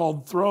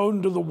called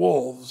 "Thrown to the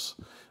Wolves."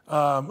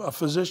 A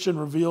physician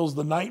reveals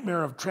the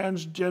nightmare of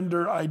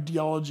transgender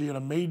ideology in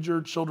a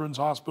major children's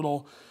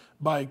hospital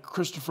by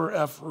Christopher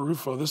F.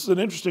 Rufo. This is an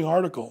interesting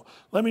article.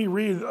 Let me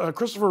read.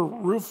 Christopher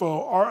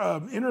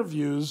Rufo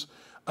interviews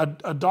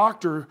a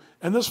doctor,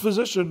 and this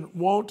physician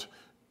won't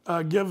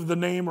give the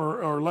name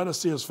or let us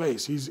see his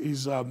face.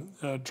 He's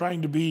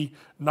trying to be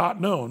not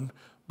known,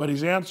 but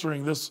he's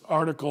answering this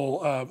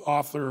article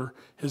author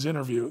his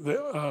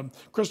interview.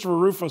 Christopher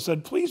Rufo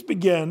said, "Please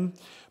begin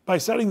by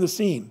setting the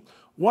scene.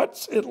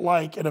 What's it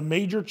like at a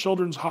major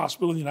children's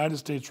hospital in the United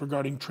States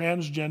regarding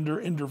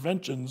transgender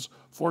interventions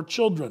for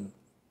children?"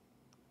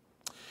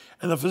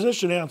 And the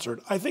physician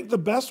answered, "I think the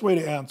best way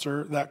to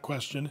answer that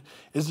question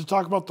is to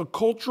talk about the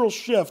cultural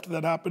shift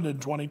that happened in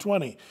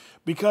 2020,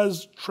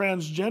 because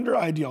transgender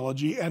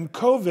ideology and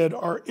COVID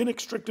are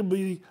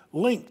inextricably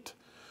linked.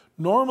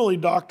 Normally,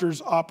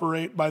 doctors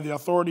operate by the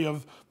authority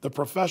of the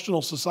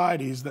professional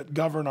societies that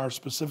govern our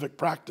specific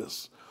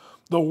practice.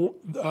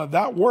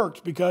 That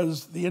worked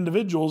because the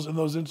individuals in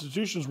those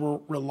institutions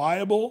were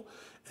reliable,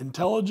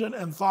 intelligent,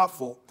 and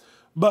thoughtful.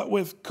 But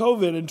with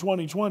COVID in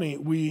 2020,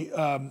 we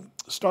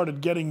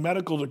started getting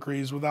medical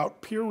degrees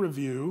without peer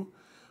review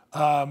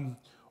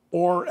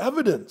or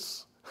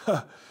evidence."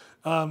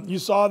 You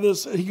saw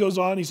this, he goes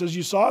on, he says,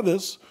 "You saw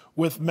this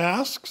with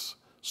masks,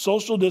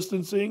 social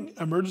distancing,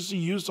 emergency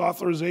use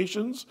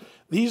authorizations.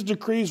 These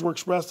decrees were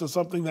expressed as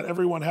something that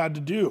everyone had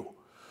to do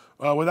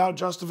without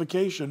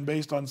justification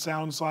based on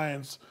sound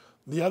science.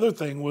 The other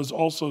thing was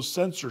also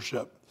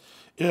censorship.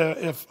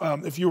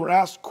 If you were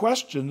asked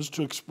questions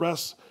to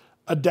express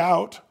a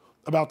doubt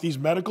about these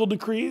medical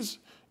decrees,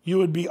 you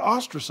would be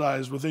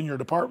ostracized within your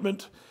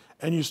department,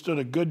 and you stood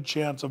a good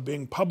chance of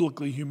being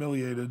publicly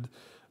humiliated,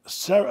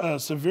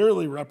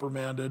 severely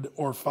reprimanded,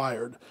 or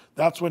fired."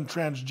 That's when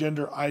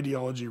transgender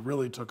ideology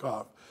really took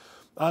off.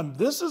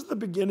 This is the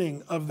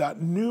beginning of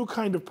that new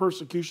kind of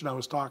persecution I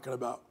was talking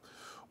about,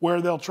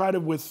 where they'll try to,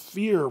 with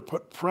fear,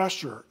 put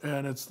pressure,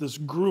 and it's this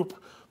group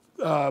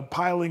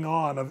piling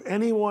on of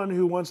anyone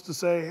who wants to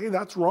say, hey,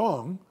 that's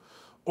wrong,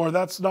 or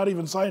that's not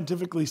even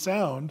scientifically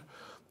sound,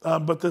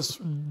 but this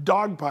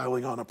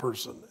dogpiling on a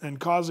person and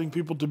causing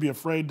people to be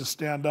afraid to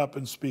stand up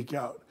and speak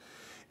out.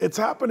 It's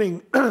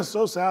happening,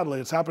 so sadly,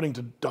 it's happening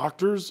to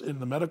doctors in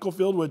the medical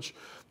field, which,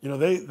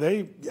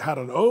 they had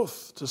an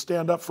oath to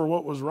stand up for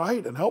what was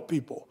right and help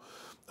people.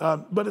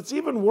 But it's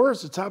even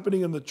worse, it's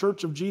happening in the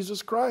Church of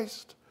Jesus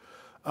Christ.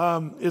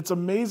 It's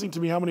amazing to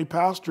me how many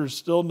pastors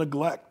still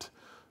neglect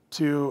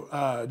to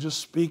just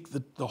speak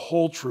the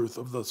whole truth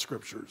of the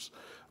scriptures.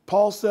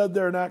 Paul said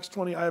there in Acts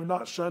 20, "I have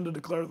not shunned to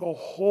declare the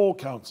whole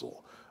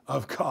counsel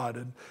of God."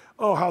 And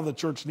oh, how the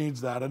church needs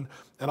that. And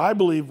I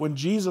believe when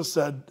Jesus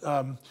said,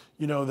 that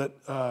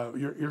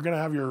you're going to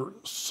have your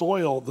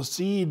soil, the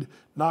seed,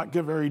 not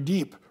get very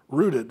deep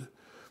rooted.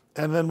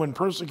 And then when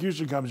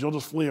persecution comes, you'll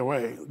just flee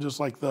away, just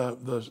like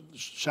the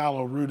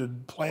shallow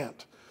rooted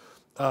plant.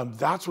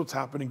 That's what's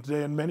happening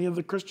today in many of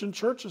the Christian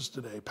churches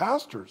today,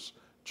 pastors,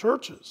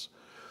 churches.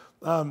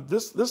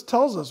 This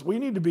tells us we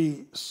need to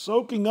be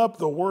soaking up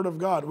the Word of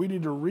God. We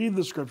need to read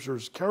the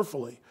Scriptures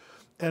carefully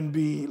and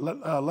be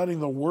letting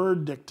the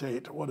Word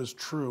dictate what is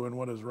true and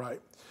what is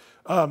right.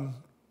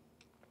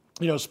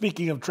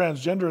 Speaking of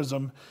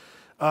transgenderism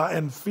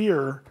and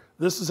fear,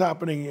 this is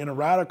happening in a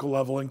radical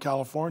level in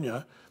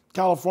California.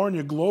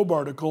 California Globe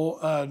article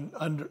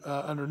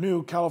under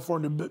new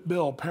California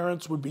bill,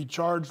 parents would be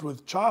charged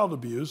with child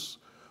abuse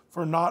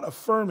for not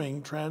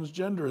affirming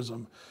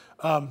transgenderism.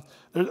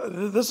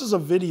 This is a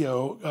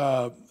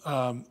video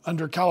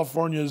under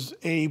California's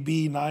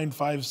AB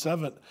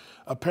 957.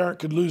 A parent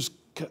could lose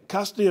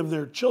custody of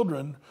their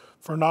children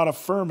for not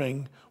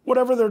affirming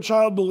whatever their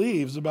child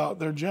believes about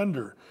their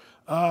gender.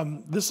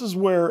 This is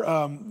where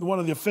one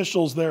of the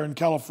officials there in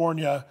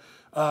California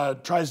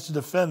tries to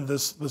defend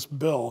this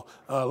bill.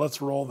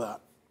 Let's roll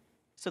that.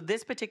 So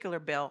this particular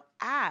bill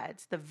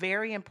adds the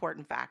very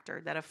important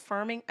factor that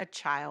affirming a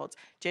child's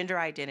gender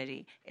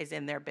identity is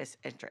in their best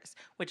interest,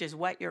 which is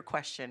what your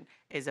question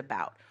is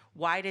about.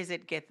 Why does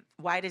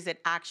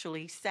it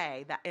actually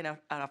say that in an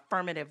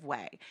affirmative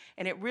way?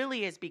 And it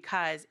really is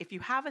because if you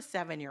have a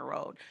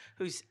 7-year-old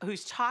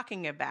who's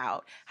talking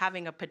about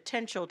having a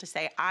potential to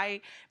say,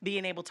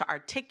 being able to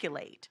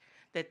articulate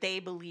that they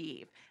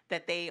believe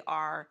that they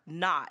are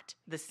not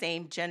the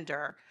same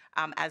gender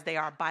as they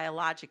are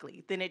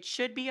biologically, then it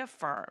should be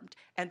affirmed.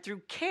 And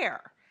through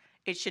care,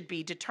 it should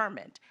be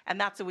determined. And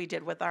that's what we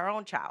did with our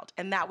own child.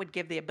 And that would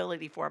give the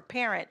ability for a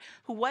parent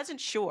who wasn't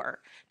sure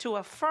to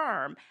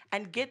affirm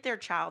and get their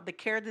child the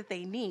care that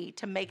they need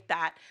to make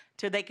that,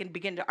 so they can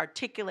begin to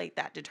articulate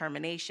that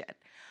determination.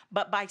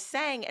 But by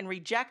saying and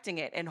rejecting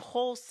it in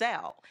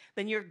wholesale,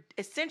 then you're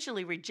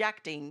essentially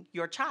rejecting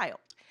your child.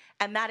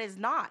 And that is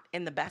not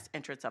in the best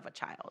interest of a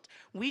child.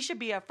 We should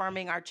be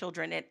affirming our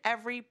children in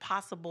every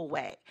possible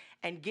way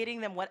and getting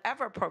them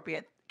whatever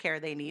appropriate care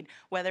they need,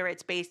 whether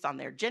it's based on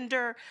their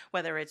gender,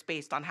 whether it's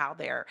based on how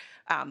their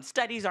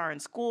studies are in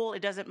school.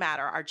 It doesn't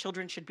matter. Our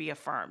children should be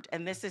affirmed.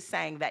 And this is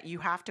saying that you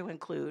have to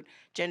include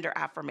gender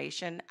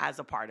affirmation as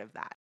a part of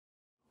that.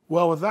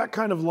 Well, with that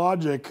kind of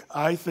logic,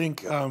 I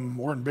think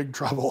we're in big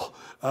trouble.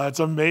 It's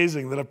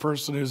amazing that a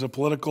person who's a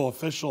political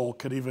official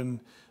could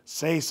even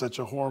say such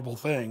a horrible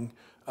thing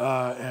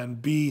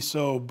and be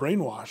so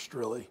brainwashed,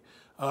 really.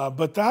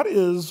 But that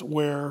is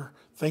where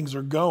things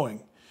are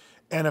going.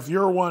 And if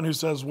you're one who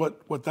says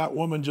what that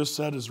woman just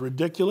said is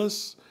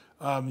ridiculous,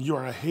 you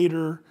are a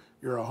hater,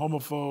 you're a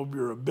homophobe,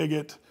 you're a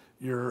bigot,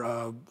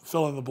 you're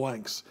fill in the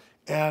blanks.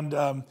 And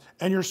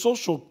your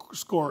social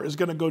score is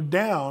going to go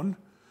down,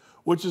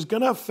 which is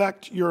going to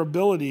affect your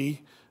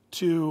ability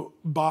to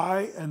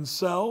buy and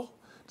sell.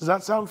 Does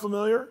that sound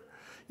familiar?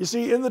 You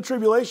see, in the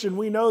tribulation,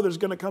 we know there's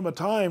going to come a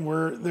time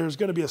where there's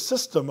going to be a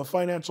system, a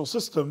financial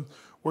system,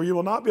 where you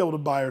will not be able to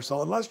buy or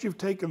sell unless you've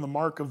taken the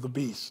mark of the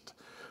beast.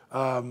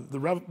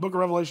 The book of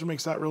Revelation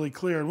makes that really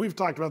clear, and we've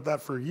talked about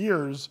that for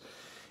years.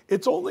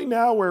 It's only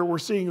now where we're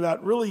seeing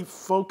that really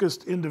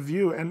focused into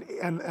view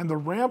and the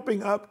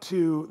ramping up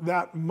to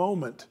that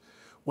moment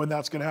when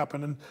that's going to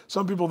happen. And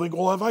some people think,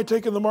 well, have I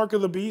taken the mark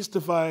of the beast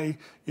if I,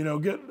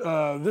 get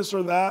this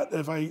or that,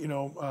 if I,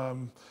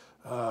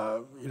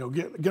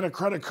 get a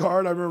credit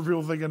card? I remember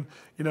people thinking,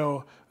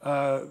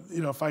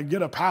 if I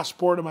get a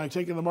passport, am I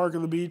taking the mark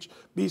of the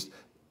beast?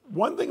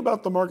 One thing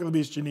about the mark of the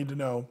beast you need to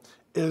know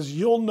is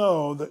you'll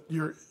know that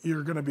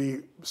you're going to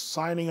be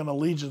signing an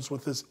allegiance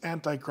with this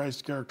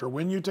Antichrist character.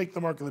 When you take the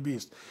mark of the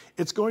beast,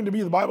 it's going to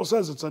be, the Bible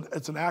says it's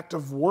an act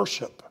of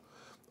worship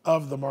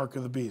of the mark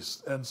of the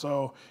beast. And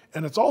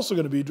it's also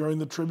going to be during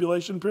the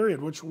tribulation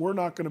period, which we're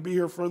not going to be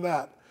here for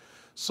that.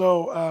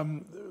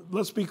 So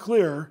let's be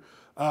clear.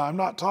 I'm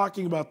not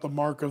talking about the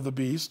mark of the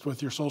beast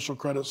with your social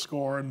credit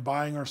score and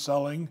buying or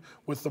selling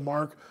with the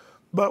mark,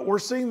 but we're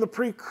seeing the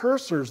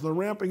precursors, the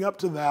ramping up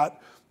to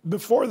that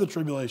before the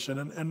tribulation.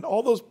 And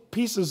all those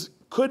pieces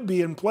could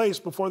be in place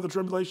before the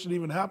tribulation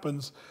even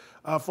happens.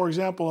 For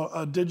example,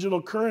 a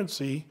digital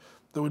currency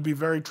that would be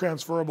very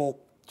transferable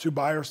to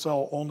buy or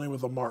sell only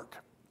with a mark.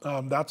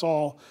 That's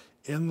all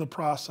in the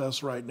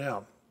process right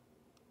now.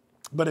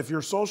 But if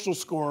your social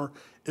score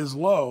is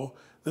low,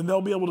 then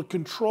they'll be able to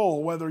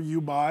control whether you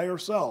buy or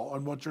sell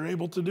and what you're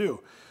able to do,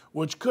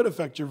 which could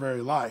affect your very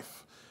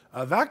life.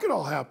 That could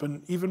all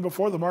happen even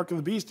before the mark of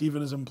the beast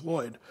even is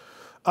employed.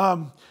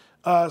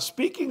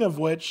 Speaking of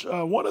which,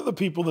 one of the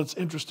people that's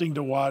interesting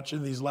to watch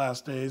in these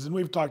last days, and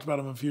we've talked about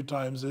him a few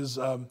times, is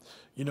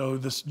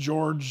this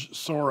George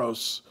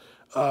Soros.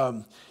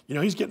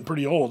 He's getting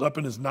pretty old, up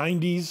in his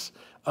 90s.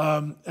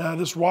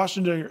 This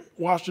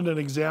Washington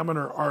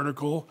Examiner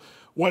article,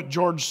 what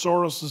George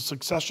Soros'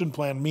 succession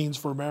plan means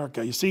for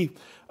America. You see,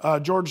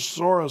 George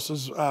Soros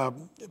is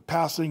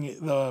passing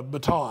the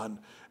baton,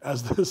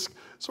 as this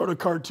sort of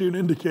cartoon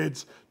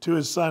indicates, to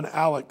his son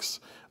Alex,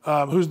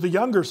 who's the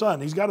younger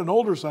son. He's got an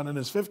older son in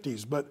his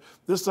 50s, but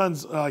this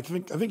son's, I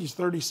think he's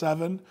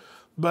 37.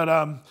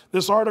 But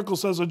this article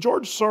says a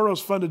George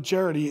Soros-funded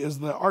charity is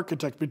the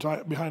architect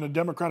behind a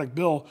Democratic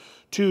bill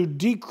to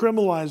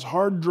decriminalize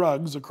hard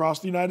drugs across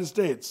the United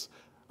States.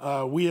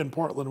 We in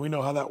Portland, we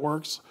know how that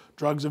works.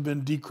 Drugs have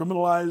been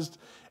decriminalized,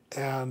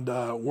 and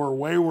we're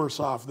way worse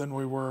off than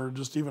we were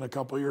just even a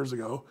couple of years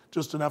ago.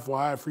 Just an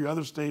FYI for you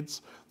other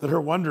states that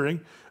are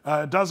wondering.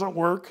 It doesn't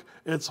work.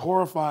 It's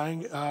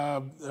horrifying.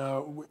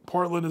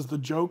 Portland is the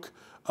joke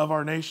of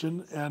our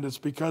nation, and it's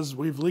because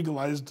we've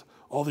legalized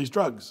all these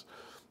drugs.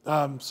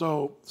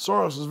 So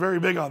Soros is very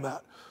big on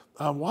that.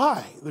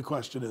 Why, the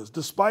question is?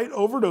 Despite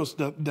overdose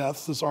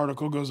deaths, this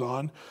article goes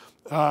on,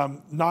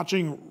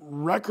 notching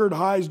record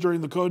highs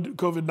during the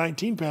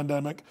COVID-19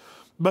 pandemic,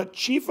 but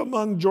chief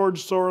among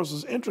George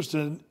Soros'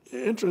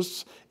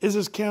 interests is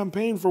his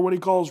campaign for what he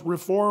calls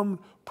reform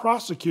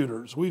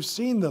prosecutors. We've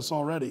seen this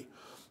already.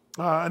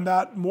 And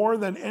that more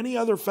than any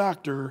other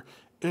factor,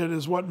 it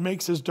is what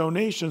makes his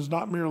donations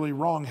not merely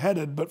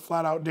wrong-headed, but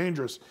flat out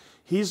dangerous.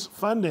 He's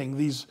funding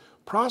these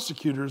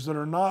prosecutors that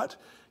are not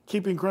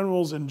keeping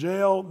criminals in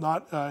jail,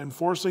 not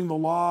enforcing the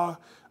law,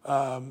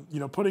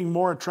 putting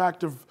more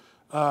attractive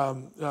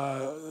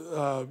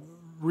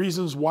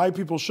reasons why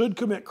people should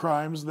commit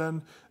crimes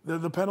than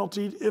the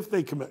penalty if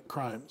they commit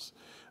crimes.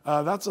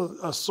 That's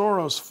a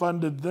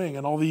Soros-funded thing,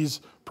 and all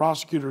these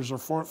prosecutors are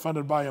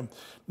funded by him.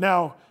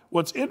 Now,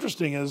 what's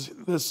interesting is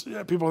this: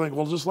 people think,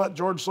 well, just let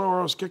George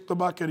Soros kick the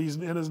bucket. He's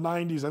in his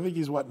 90s. I think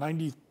he's,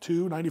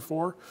 92,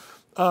 94?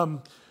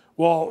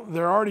 Well,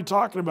 they're already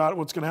talking about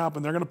what's going to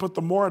happen. They're going to put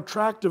the more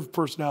attractive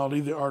personality,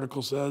 the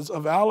article says,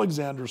 of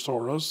Alexander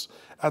Soros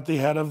at the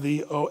head of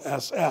the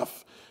OSF.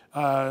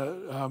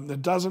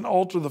 It doesn't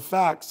alter the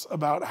facts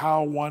about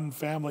how one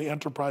family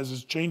enterprise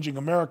is changing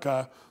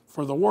America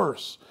for the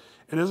worse.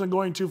 It isn't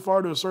going too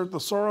far to assert the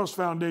Soros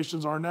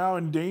foundations are now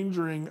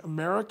endangering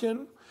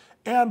American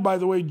and, by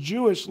the way,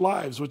 Jewish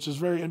lives, which is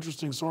very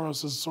interesting.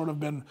 Soros has sort of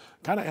been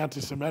kind of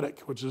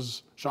anti-Semitic, which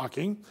is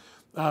shocking,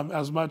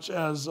 as much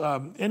as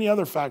any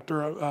other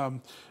factor.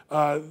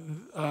 America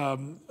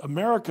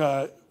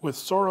with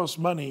Soros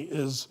money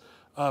is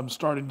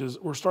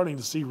we're starting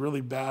to see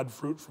really bad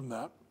fruit from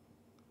that.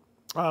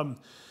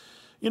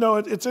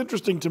 It's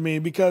interesting to me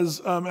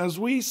because as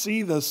we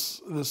see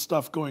this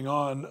stuff going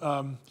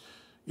on,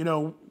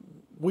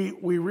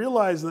 we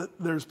realize that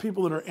there's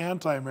people that are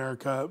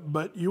anti-America,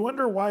 but you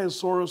wonder, why is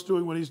Soros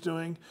doing what he's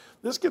doing?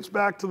 This gets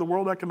back to the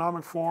World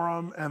Economic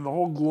Forum and the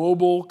whole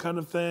global kind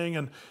of thing.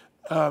 And,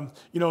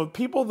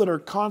 people that are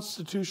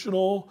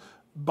constitutional,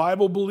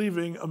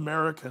 Bible-believing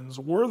Americans,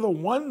 we're the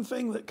one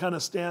thing that kind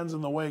of stands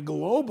in the way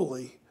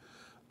globally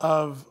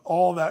of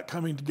all that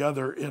coming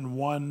together in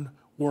one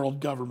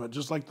world government,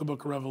 just like the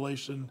book of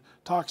Revelation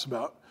talks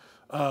about.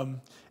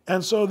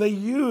 And so they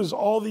use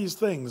all these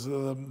things,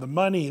 the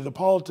money, the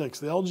politics,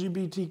 the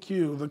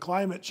LGBTQ, the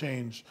climate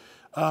change.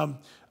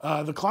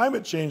 The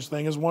climate change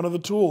thing is one of the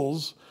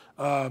tools.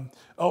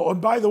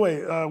 And by the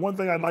way, one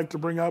thing I'd like to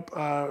bring up,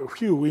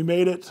 we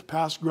made it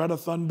past Greta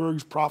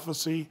Thunberg's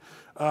prophecy.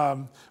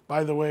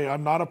 By the way,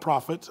 I'm not a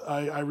prophet.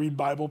 I read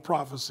Bible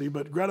prophecy,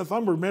 but Greta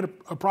Thunberg made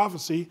a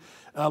prophecy.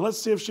 Let's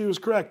see if she was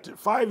correct.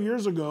 5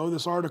 years ago,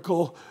 this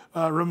article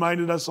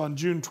reminded us on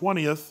June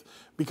 20th,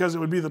 because it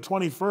would be the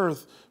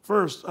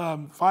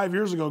 21st. 5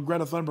 years ago,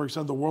 Greta Thunberg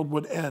said the world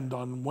would end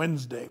on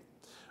Wednesday.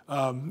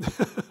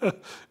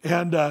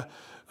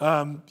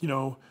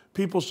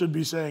 People should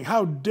be saying,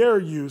 how dare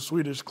you,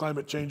 Swedish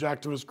climate change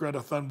activist Greta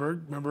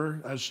Thunberg, remember,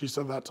 as she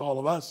said that to all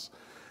of us.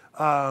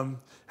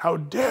 How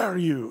dare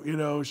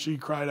you, she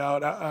cried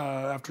out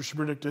after she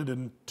predicted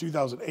in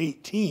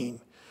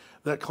 2018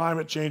 that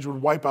climate change would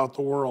wipe out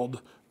the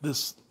world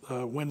this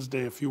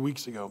Wednesday a few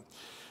weeks ago.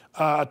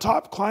 A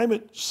top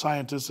climate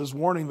scientist is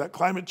warning that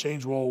climate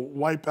change will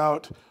wipe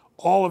out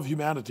all of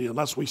humanity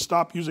unless we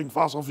stop using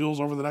fossil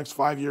fuels over the next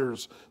 5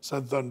 years,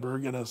 said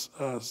Thunberg in a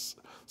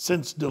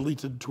since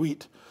deleted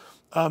tweet.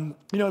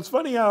 It's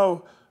funny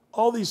how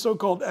all these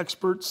so-called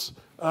experts,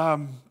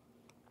 not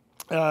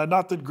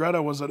that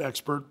Greta was an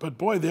expert, but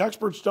boy, the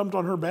experts jumped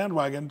on her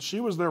bandwagon.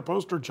 She was their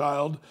poster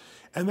child,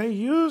 and they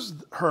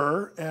used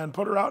her and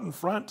put her out in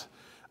front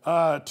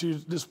to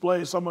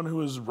display someone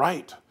who is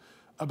right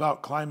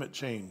about climate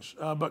change.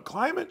 But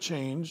climate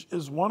change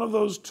is one of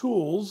those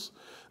tools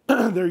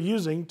they're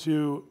using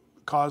to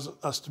cause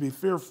us to be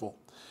fearful.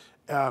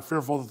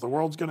 Fearful that the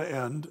world's going to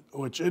end,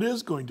 which it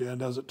is going to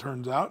end as it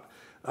turns out,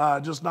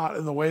 just not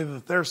in the way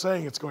that they're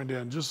saying it's going to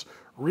end. Just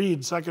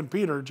read 2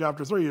 Peter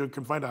chapter 3. You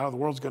can find out how the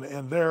world's going to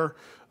end there,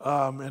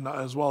 and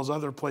as well as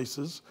other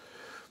places.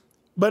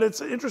 But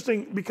it's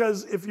interesting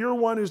because if you're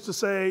one who's to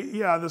say,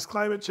 yeah, this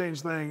climate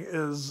change thing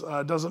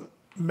doesn't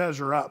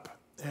measure up,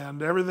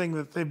 and everything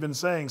that they've been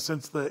saying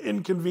since the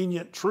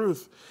inconvenient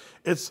truth,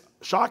 it's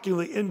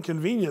shockingly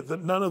inconvenient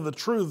that none of the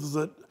truths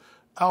that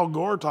Al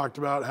Gore talked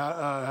about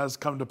has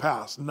come to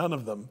pass. None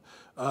of them.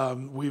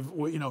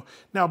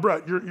 Now,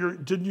 Brett,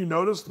 did you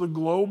notice the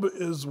globe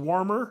is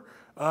warmer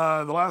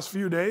the last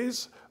few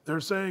days? They're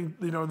saying,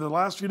 the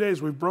last few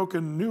days we've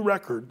broken new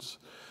records.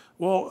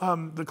 Well,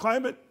 the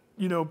climate,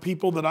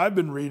 people that I've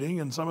been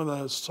reading and some of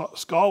the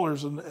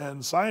scholars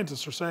and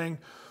scientists are saying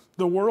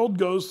the world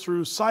goes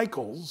through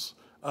cycles,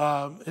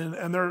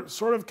 and they're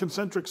sort of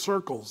concentric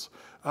circles.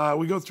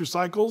 We go through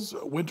cycles,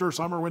 winter,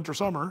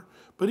 summer.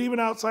 But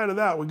even outside of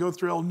that, we go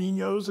through El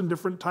Niños and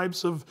different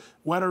types of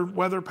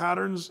weather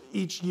patterns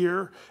each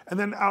year. And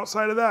then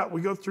outside of that,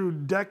 we go through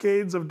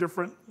decades of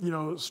different,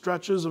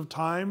 stretches of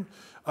time.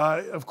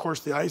 Of course,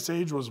 the Ice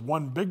Age was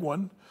one big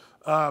one.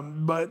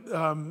 But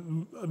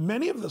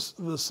many of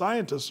the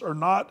scientists are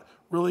not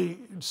really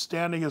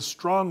standing as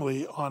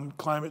strongly on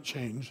climate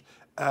change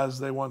as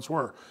they once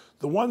were.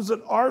 The ones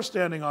that are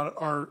standing on it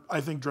are,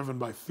 I think, driven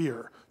by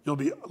fear. You'll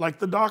be like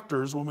the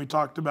doctors when we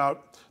talked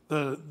about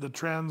the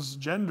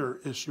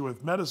transgender issue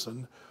with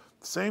medicine.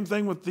 Same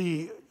thing with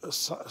the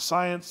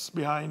science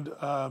behind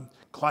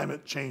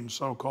climate change,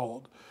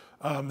 so-called.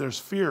 There's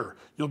fear.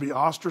 You'll be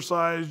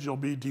ostracized. You'll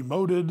be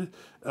demoted.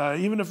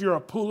 Even if you're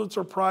a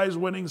Pulitzer Prize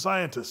winning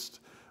scientist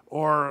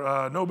or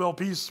a Nobel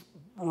Peace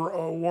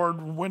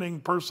Award winning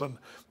person,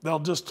 they'll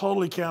just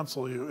totally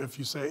cancel you if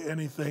you say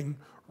anything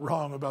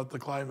wrong about the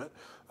climate.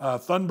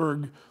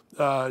 Thunberg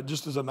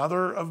just is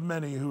another of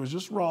many who is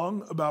just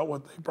wrong about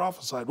what they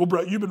prophesied. Well,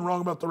 Brett, you've been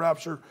wrong about the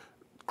rapture.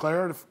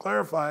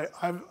 Clarify,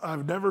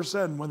 I've never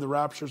said when the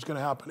rapture is going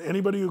to happen.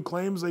 Anybody who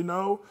claims they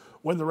know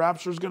when the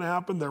rapture is going to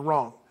happen, they're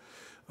wrong.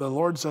 The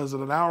Lord says, at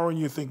an hour when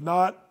you think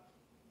not,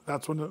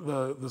 that's when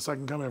the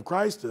second coming of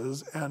Christ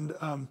is. And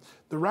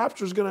the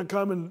rapture is going to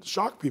come and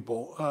shock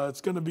people.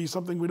 It's going to be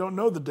something we don't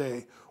know the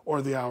day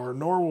or the hour,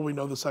 nor will we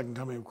know the second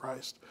coming of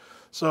Christ.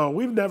 So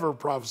we've never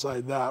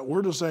prophesied that.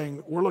 We're just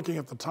saying we're looking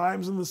at the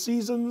times and the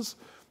seasons,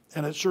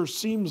 and it sure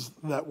seems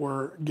that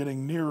we're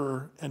getting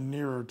nearer and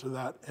nearer to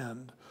that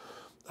end.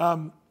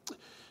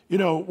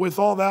 With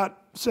all that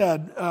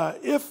said,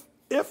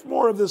 if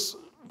more of this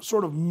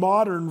sort of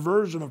modern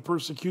version of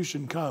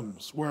persecution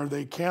comes where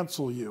they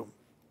cancel you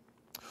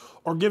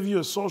or give you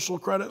a social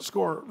credit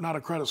score, not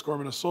a credit score,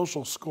 but a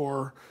social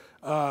score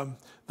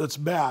that's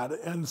bad,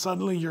 and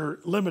suddenly you're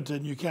limited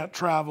and you can't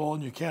travel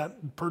and you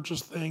can't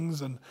purchase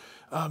things, and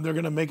they're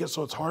going to make it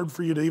so it's hard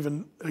for you to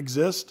even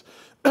exist.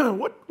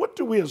 What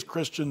do we as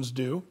Christians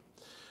do?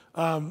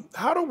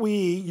 How do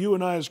we, you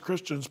and I as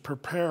Christians,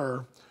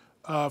 prepare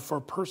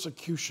for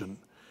persecution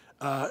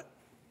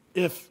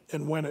if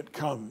and when it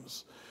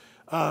comes?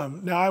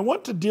 Now, I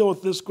want to deal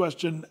with this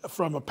question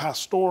from a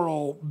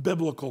pastoral,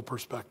 biblical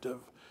perspective.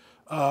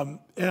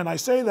 And I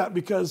say that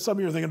because some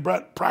of you are thinking,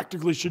 Brett,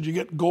 practically, should you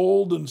get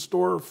gold and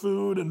store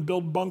food and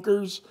build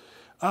bunkers?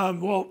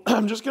 Well,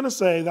 I'm just going to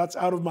say that's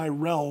out of my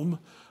realm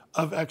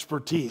of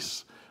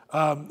expertise.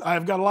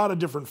 I've got a lot of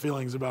different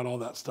feelings about all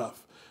that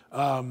stuff.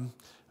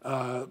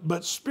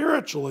 But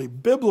spiritually,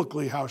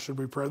 biblically, how should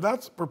we prepare?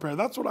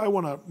 That's what I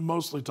want to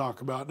mostly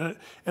talk about.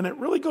 And it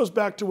really goes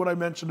back to what I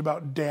mentioned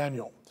about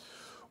Daniel.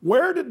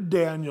 Where did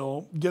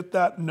Daniel get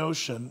that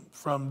notion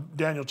from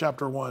Daniel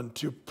chapter 1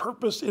 to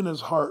purpose in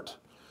his heart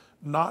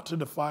not to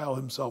defile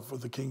himself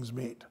with the king's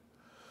meat?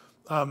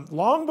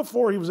 Long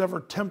before he was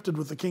ever tempted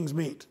with the king's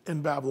meat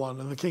in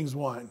Babylon and the king's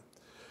wine.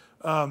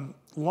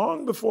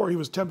 Long before he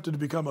was tempted to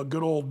become a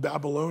good old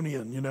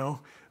Babylonian,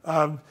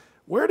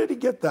 where did he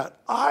get that?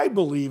 I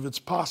believe it's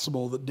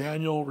possible that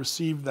Daniel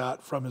received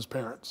that from his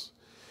parents.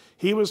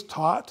 He was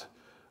taught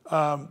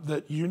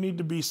that you need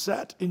to be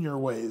set in your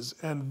ways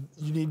and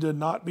you need to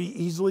not be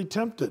easily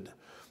tempted.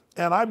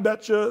 And I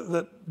bet you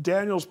that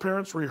Daniel's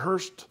parents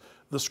rehearsed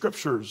the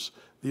scriptures,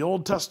 the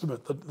Old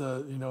Testament,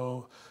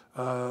 the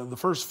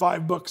first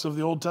 5 books of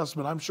the Old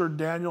Testament. I'm sure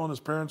Daniel and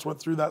his parents went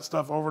through that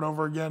stuff over and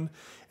over again.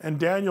 And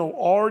Daniel,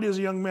 already as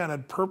a young man,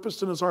 had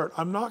purposed in his heart,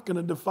 I'm not going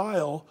to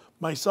defile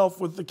myself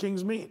with the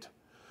king's meat.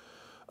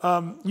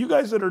 You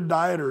guys that are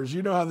dieters,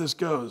 you know how this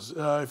goes.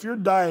 If you're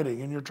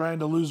dieting and you're trying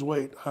to lose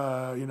weight,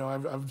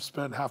 I've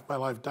spent half my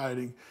life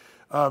dieting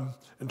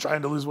and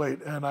trying to lose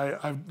weight. And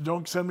I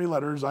don't send me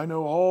letters. I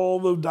know all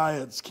the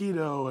diets,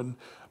 keto and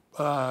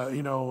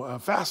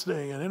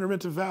fasting and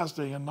intermittent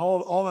fasting and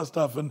all that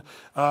stuff. And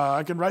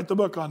I can write the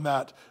book on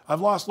that. I've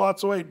lost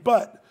lots of weight.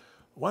 But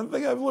one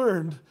thing I've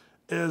learned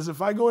is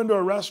if I go into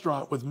a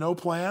restaurant with no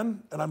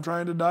plan and I'm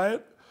trying to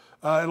diet,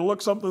 it'll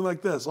look something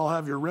like this. I'll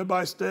have your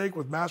ribeye steak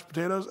with mashed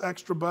potatoes,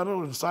 extra butter,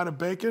 and a side of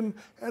bacon,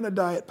 and a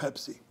Diet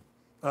Pepsi.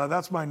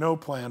 That's my no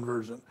plan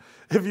version.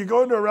 If you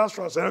go into a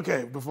restaurant and say,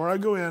 okay, before I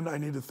go in, I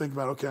need to think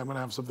about, okay, I'm going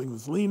to have something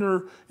that's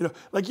leaner. You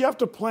have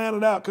to plan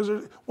it out,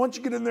 because once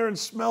you get in there and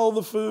smell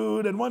the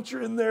food, and once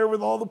you're in there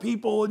with all the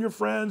people and your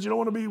friends, you don't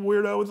want to be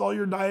weirdo with all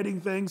your dieting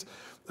things.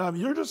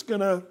 You're just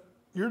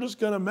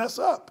gonna mess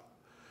up.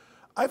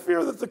 I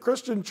fear that the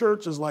Christian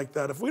church is like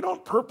that. If we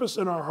don't purpose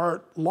in our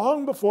heart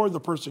long before the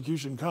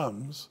persecution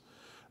comes,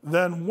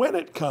 then when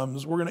it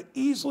comes, we're going to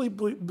easily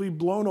be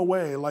blown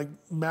away, like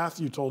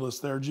Matthew told us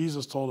there,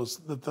 Jesus told us,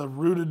 that the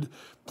rooted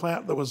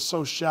plant that was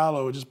so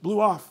shallow, it just blew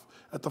off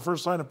at the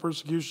first sign of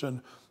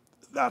persecution.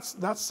 That's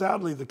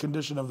sadly the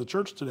condition of the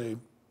church today.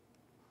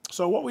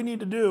 So what we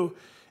need to do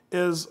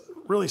is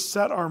really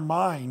set our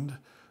mind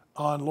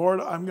on, Lord,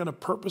 I'm going to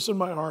purpose in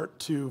my heart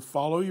to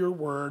follow your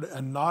word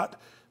and not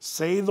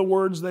say the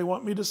words they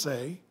want me to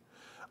say.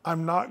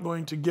 I'm not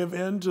going to give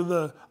in to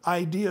the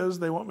ideas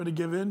they want me to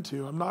give in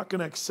to. I'm not going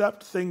to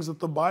accept things that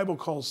the Bible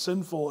calls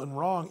sinful and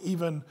wrong,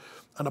 even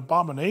an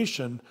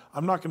abomination.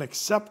 I'm not going to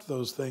accept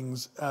those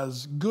things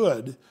as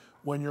good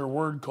when your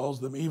word calls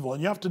them evil.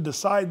 And you have to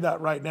decide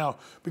that right now,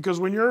 because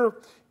when you're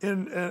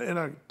in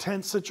a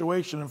tense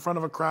situation in front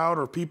of a crowd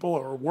or people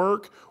or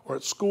work or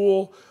at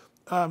school,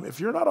 if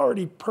you're not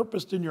already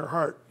purposed in your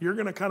heart, you're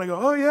going to kind of go,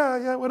 oh,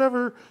 yeah,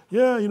 whatever.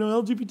 Yeah,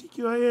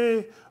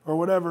 LGBTQIA or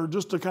whatever,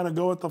 just to kind of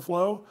go with the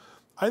flow.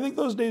 I think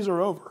those days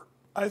are over.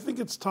 I think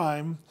it's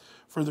time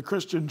for the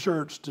Christian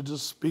church to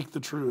just speak the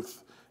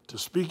truth, to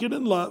speak it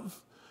in love,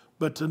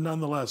 but to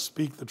nonetheless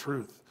speak the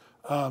truth.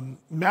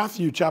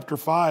 Matthew chapter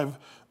 5,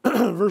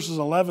 verses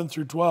 11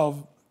 through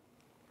 12,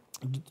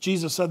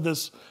 Jesus said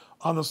this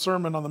on the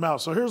Sermon on the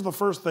Mount. So here's the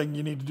first thing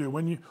you need to do.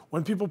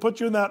 When people put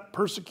you in that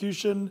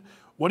persecution,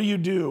 what do you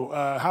do?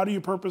 How do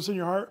you purpose in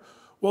your heart?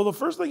 Well, the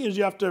first thing is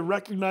you have to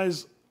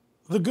recognize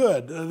the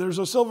good. There's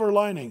a silver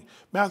lining.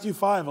 Matthew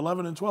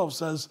 5:11 and 12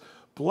 says,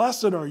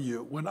 "Blessed are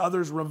you when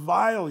others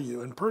revile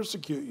you and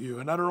persecute you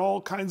and utter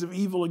all kinds of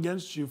evil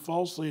against you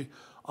falsely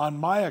on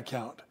my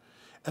account."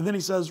 And then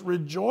he says,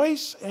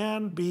 "Rejoice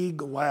and be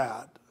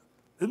glad."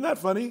 Isn't that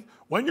funny?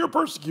 When you're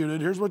persecuted,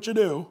 here's what you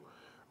do.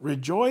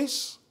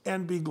 Rejoice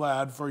and be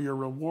glad, for your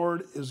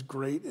reward is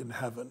great in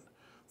heaven.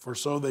 For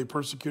so they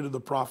persecuted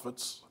the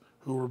prophets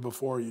who were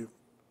before you.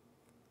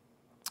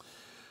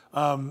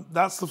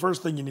 That's the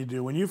first thing you need to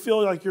do. When you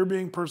feel like you're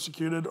being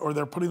persecuted or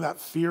they're putting that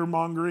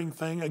fear-mongering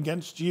thing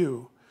against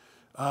you,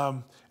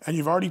 and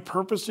you've already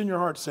purposed in your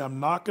heart to say, I'm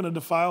not going to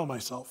defile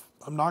myself.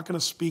 I'm not going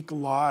to speak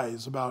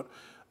lies about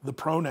the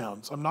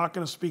pronouns. I'm not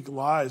going to speak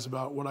lies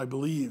about what I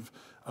believe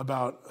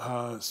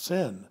about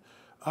sin.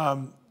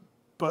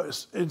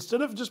 But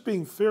instead of just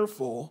being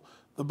fearful,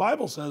 the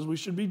Bible says we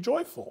should be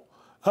joyful.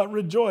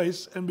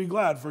 Rejoice and be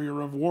glad, for your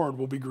reward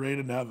will be great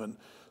in heaven.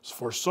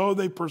 For so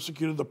they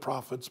persecuted the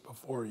prophets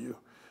before you.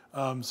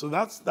 So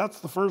that's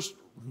the first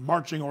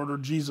marching order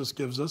Jesus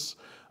gives us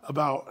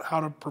about how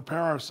to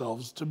prepare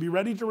ourselves to be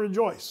ready to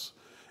rejoice.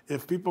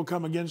 If people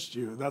come against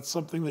you, that's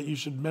something that you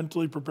should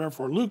mentally prepare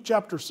for. Luke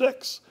chapter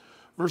 6,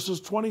 verses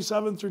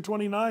 27 through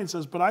 29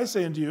 says, "But I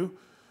say unto you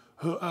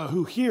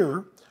who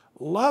hear,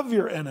 love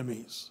your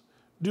enemies,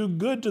 do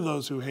good to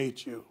those who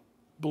hate you,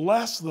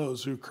 bless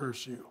those who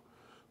curse you,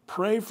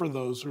 pray for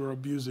those who are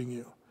abusing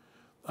you.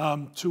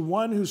 To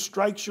one who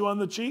strikes you on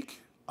the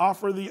cheek,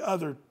 offer the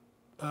other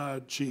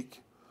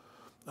cheek.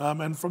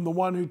 And from the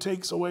one who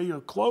takes away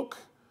your cloak,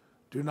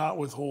 do not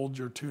withhold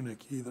your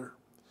tunic either."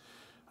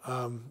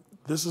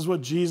 This is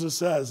what Jesus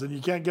says, and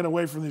you can't get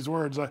away from these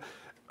words.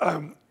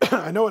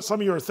 I know what some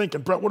of you are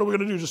thinking, Brett, what are we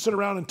going to do, just sit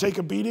around and take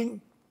a beating?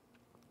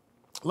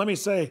 Let me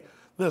say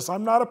this,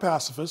 I'm not a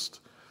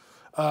pacifist.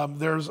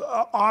 There's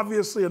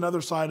obviously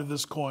another side of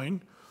this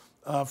coin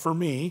for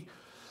me,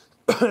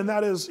 and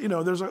that is,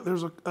 there's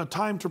a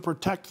time to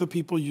protect the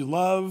people you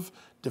love,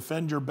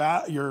 defend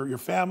your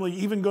family,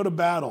 even go to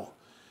battle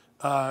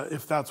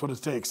if that's what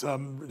it takes.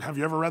 Have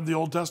you ever read the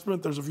Old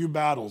Testament? There's a few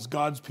battles.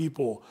 God's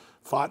people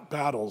fought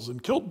battles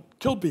and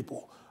killed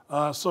people.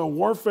 So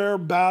warfare,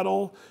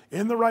 battle,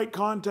 in the right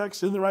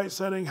context, in the right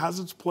setting, has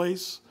its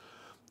place.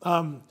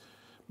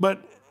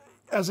 But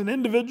as an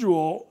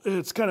individual,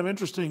 it's kind of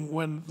interesting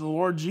when the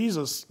Lord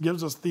Jesus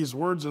gives us these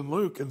words in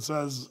Luke and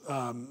says,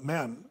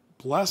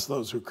 bless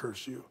those who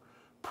curse you.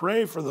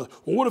 Pray for the,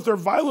 well, what if they're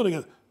violent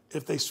against?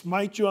 If they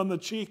smite you on the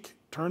cheek,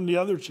 turn the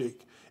other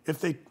cheek.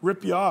 If they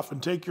rip you off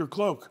and take your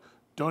cloak,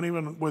 don't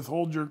even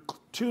withhold your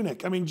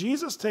tunic. I mean,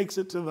 Jesus takes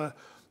it to the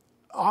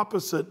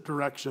opposite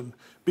direction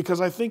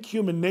because I think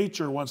human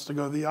nature wants to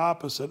go the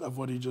opposite of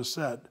what he just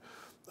said.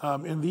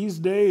 In these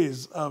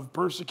days of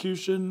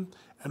persecution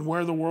and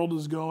where the world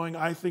is going,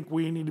 I think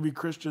we need to be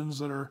Christians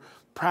that are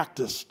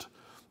practiced.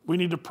 We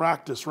need to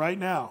practice right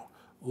now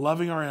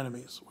loving our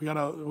enemies. We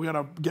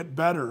gotta get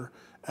better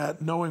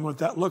at knowing what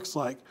that looks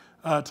like,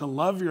 to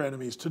love your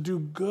enemies, to do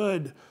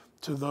good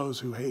to those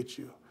who hate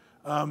you.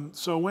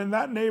 So when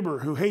that neighbor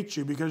who hates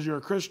you because you're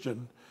a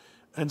Christian,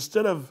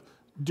 instead of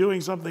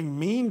doing something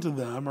mean to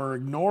them or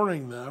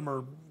ignoring them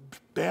or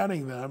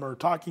banning them or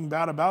talking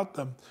bad about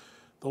them,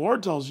 the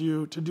Lord tells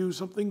you to do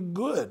something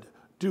good.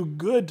 Do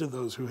good to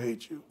those who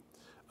hate you.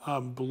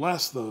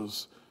 Bless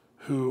those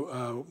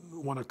who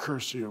want to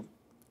curse you.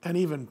 And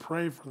even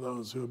pray for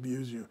those who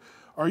abuse you.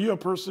 Are you a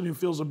person who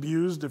feels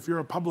abused? If you're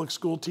a public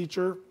school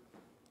teacher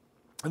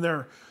and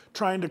they're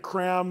trying to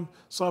cram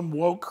some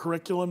woke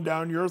curriculum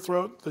down your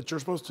throat that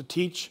you're supposed to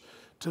teach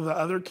to the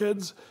other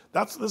kids,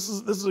 this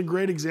is a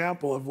great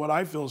example of what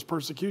I feel is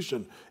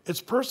persecution.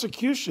 It's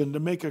persecution to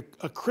make a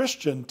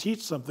Christian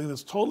teach something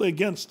that's totally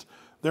against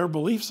their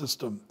belief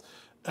system.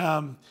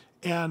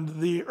 And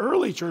the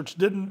early church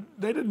didn't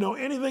know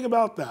anything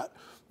about that.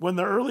 When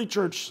the early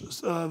church,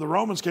 the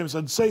Romans came and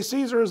said, say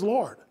Caesar is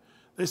Lord.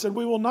 They said,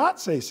 we will not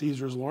say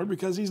Caesar is Lord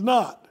because he's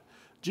not.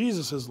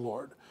 Jesus is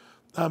Lord.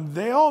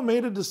 They all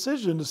made a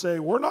decision to say,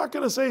 we're not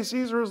going to say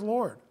Caesar is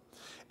Lord.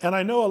 And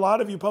I know a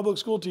lot of you public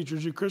school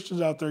teachers, you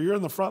Christians out there, you're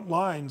in the front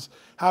lines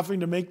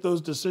having to make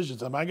those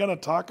decisions. Am I going to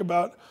talk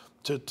about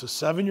to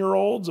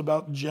 7-year-olds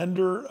about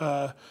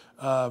gender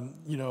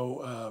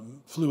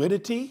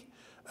fluidity?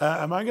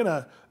 Am I going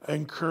to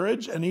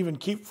encourage and even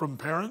keep from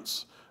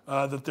parents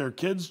that their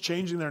kids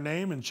changing their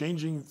name and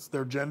changing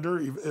their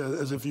gender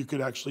as if you could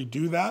actually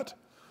do that?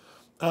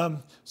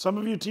 Some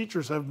of you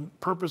teachers have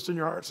purposed in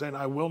your heart saying,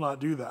 I will not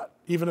do that,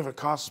 even if it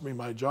costs me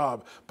my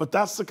job. But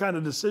that's the kind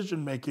of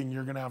decision making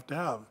you're going to have.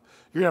 You're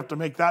going to have to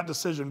make that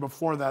decision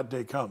before that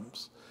day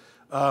comes.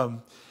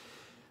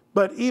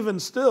 But even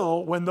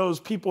still, when those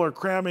people are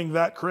cramming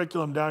that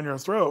curriculum down your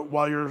throat,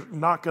 while you're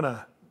not going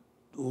to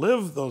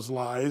live those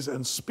lies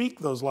and speak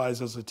those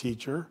lies as a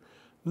teacher,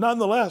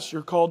 nonetheless,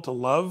 you're called to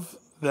love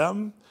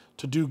them,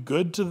 to do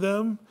good to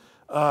them.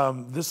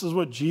 This is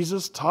what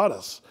Jesus taught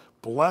us.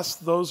 bless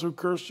those who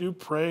curse you,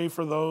 pray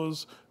for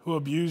those who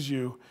abuse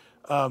you,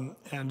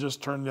 and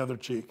just turn the other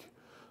cheek.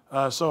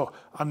 So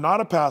I'm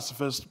not a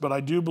pacifist, but I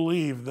do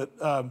believe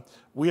that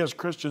we as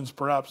Christians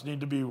perhaps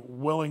need to be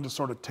willing to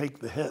sort of take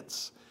the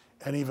hits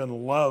and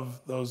even love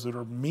those that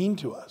are mean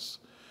to us.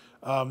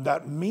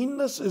 That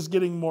meanness is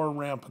getting more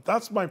rampant.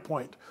 That's my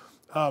point.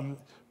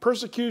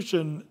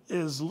 Persecution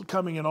is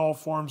coming in all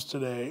forms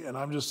today, and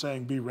I'm just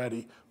saying be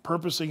ready,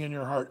 purposing in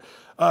your heart.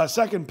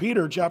 2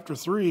 Peter chapter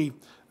 3,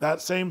 that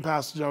same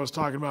passage I was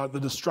talking about, the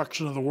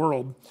destruction of the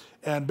world.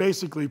 And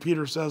basically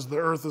Peter says the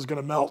earth is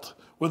going to melt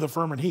with a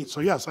fervent heat.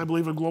 So yes, I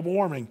believe in global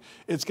warming.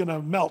 It's going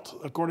to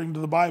melt according to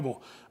the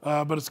Bible,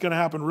 but it's going to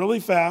happen really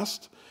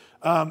fast.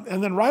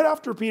 And then right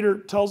after Peter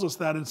tells us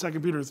that in 2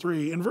 Peter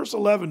 3, in verse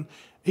 11,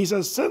 he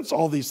says, since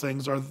all these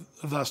things are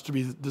thus to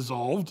be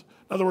dissolved,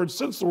 in other words,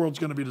 since the world's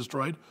going to be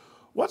destroyed,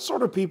 what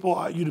sort of people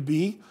ought you to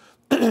be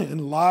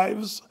in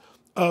lives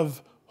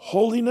of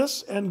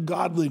holiness and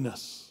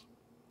godliness?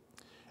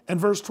 And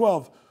verse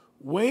 12,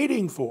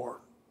 waiting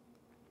for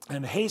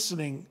and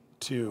hastening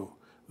to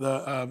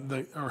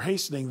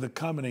hastening the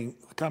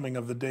coming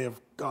of the day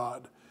of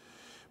God,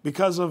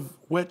 because of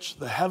which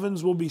the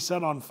heavens will be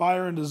set on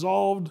fire and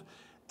dissolved,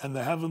 and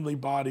the heavenly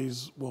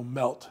bodies will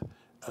melt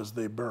as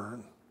they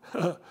burn.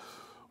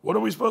 What are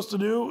we supposed to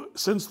do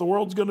since the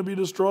world's going to be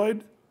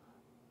destroyed?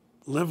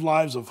 Live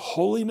lives of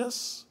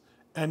holiness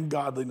and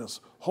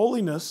godliness.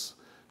 Holiness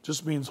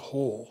just means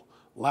whole,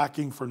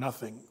 lacking for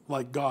nothing,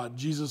 like God.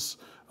 Jesus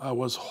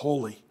was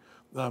holy.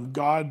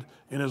 God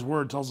in his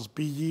word tells us,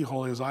 be ye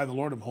holy as I, the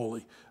Lord, am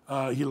holy.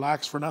 He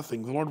lacks for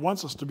nothing. The Lord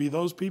wants us to be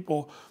those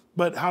people,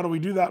 but how do we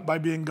do that? By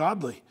being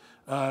godly,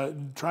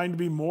 trying to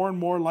be more and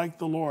more like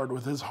the Lord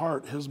with his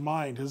heart, his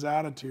mind, his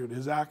attitude,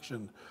 his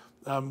action.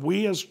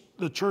 We as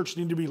the church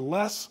need to be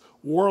less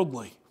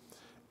worldly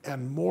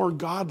and more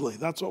godly.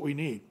 That's what we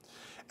need.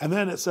 And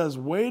then it says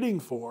waiting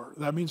for,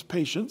 that means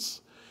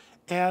patience,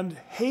 and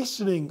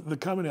hastening the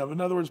coming of. In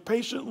other words,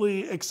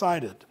 patiently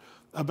excited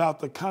about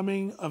the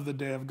coming of the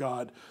day of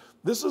God.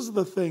 This is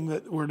the thing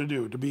that we're to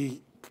do, to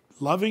be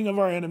loving of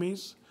our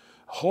enemies,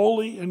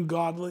 holy and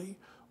godly,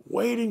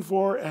 waiting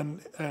for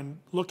and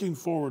looking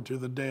forward to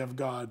the day of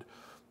God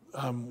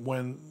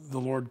when the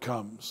Lord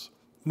comes.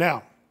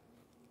 Now,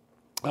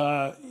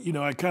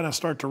 I kind of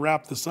start to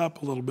wrap this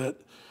up a little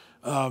bit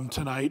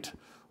tonight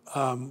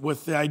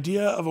with the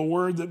idea of a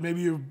word that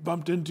maybe you've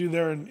bumped into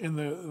there in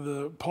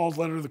the Paul's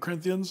letter to the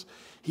Corinthians.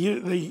 He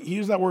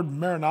used that word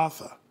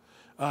Maranatha.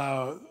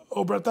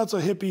 Brett, that's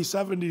a hippie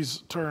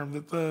 70s term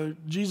that the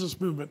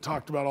Jesus movement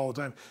talked about all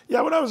the time.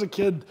 Yeah, when I was a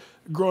kid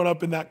growing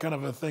up in that kind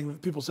of a thing,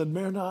 people said,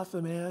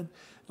 Maranatha, man.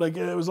 Like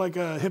it was like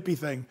a hippie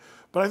thing.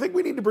 But I think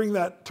we need to bring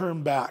that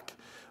term back.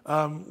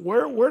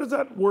 Where does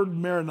that word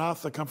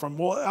Maranatha come from?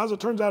 Well, as it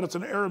turns out, it's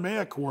an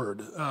Aramaic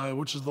word,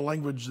 which is the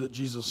language that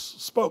Jesus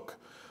spoke,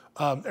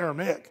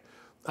 Aramaic.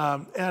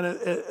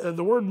 And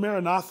the word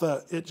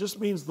Maranatha, it just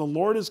means the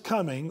Lord is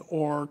coming,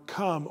 or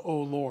come,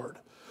 O Lord.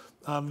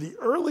 The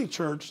early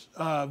church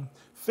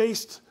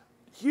faced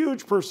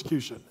huge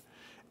persecution.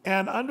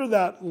 And under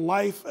that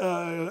life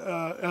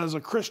as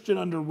a Christian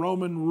under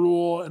Roman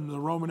rule and the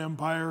Roman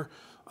Empire,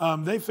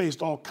 they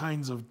faced all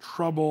kinds of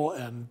trouble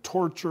and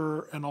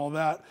torture and all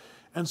that.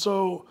 And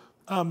so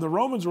the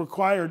Romans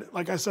required,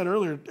 like I said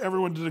earlier,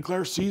 everyone to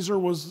declare Caesar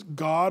was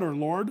God or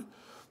Lord.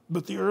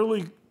 But the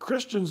early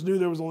Christians knew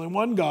there was only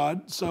one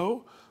God.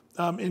 So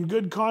in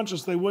good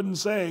conscience, they wouldn't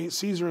say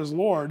Caesar is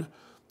Lord.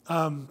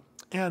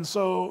 And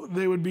so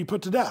they would be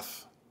put to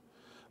death.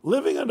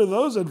 Living under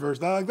those adverse,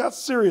 that's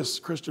serious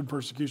Christian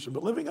persecution,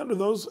 but living under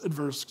those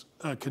adverse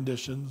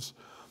conditions,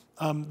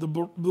 the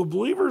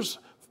believers,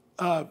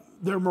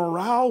 their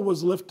morale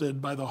was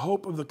lifted by the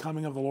hope of the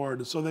coming of the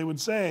Lord. So they would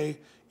say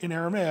in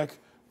Aramaic,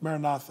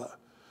 Maranatha.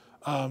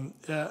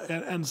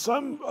 And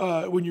some,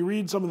 when you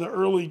read some of the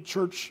early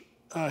church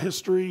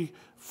history,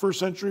 first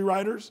century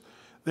writers,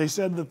 they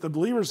said that the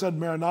believers said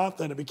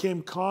Maranatha, and it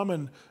became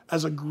common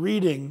as a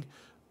greeting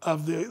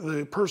of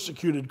the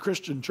persecuted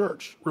Christian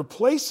church,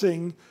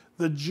 replacing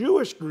the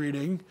Jewish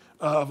greeting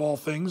of all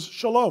things,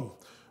 shalom,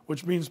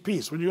 which means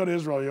peace. When you go to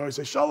Israel, you always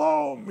say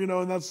shalom,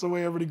 and that's the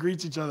way everybody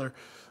greets each other.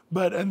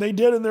 And they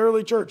did in the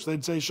early church.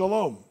 They'd say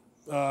shalom.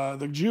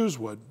 The Jews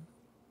would.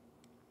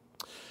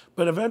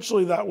 But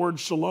eventually that word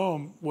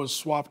shalom was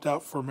swapped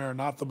out for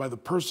Maranatha by the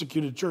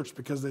persecuted church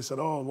because they said,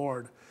 oh,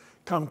 Lord,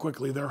 come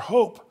quickly. Their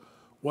hope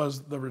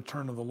was the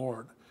return of the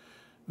Lord.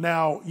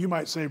 Now, you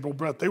might say, well,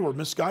 Brett, they were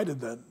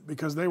misguided then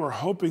because they were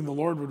hoping the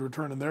Lord would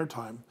return in their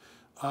time,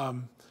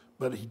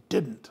 but he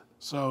didn't.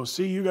 So,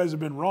 see, you guys have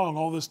been wrong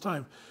all this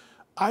time.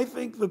 I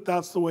think that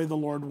that's the way the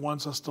Lord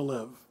wants us to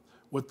live,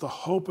 with the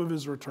hope of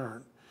his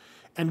return.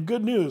 And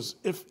good news,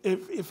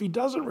 if he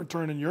doesn't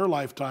return in your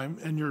lifetime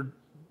and you're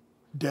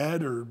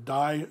dead or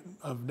die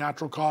of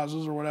natural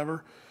causes or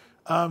whatever,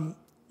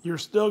 you're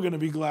still going to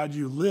be glad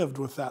you lived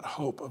with that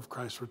hope of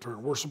Christ's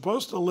return. We're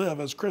supposed to live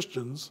as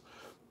Christians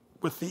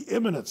with the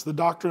imminence, the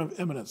doctrine of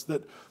imminence,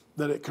 that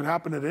it could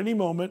happen at any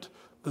moment,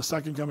 the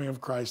second coming of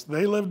Christ.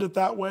 They lived it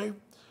that way.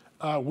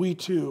 We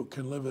too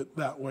can live it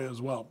that way as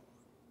well.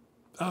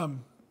 One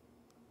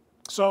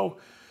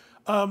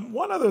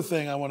other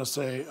thing I want to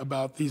say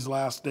about these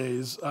last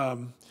days,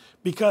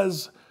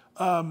 because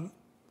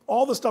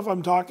all the stuff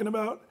I'm talking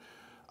about,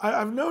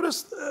 I've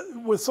noticed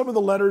with some of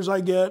the letters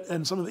I get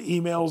and some of the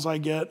emails I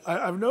get,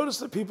 I've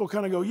noticed that people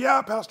kind of go,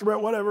 yeah, Pastor Brett,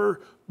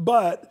 whatever,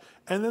 but,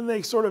 and then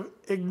they sort of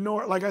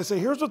ignore, like I say,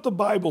 here's what the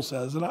Bible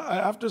says. And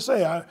I have to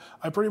say,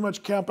 I pretty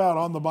much camp out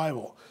on the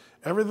Bible.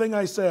 Everything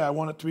I say, I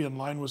want it to be in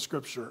line with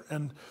Scripture.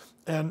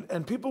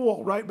 And people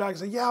will write back and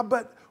say, yeah,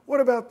 but what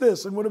about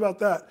this and what about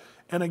that?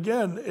 And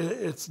again,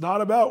 it's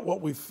not about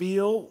what we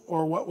feel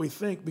or what we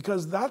think,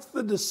 because that's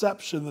the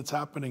deception that's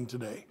happening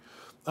today.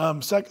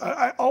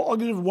 I'll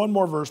give one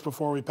more verse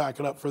before we pack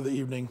it up for the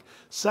evening.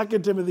 2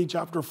 Timothy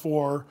chapter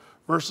 4,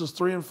 verses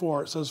 3 and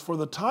 4. It says, for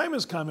the time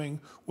is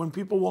coming when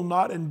people will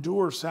not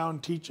endure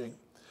sound teaching,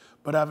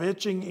 but have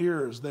itching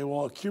ears. They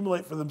will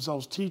accumulate for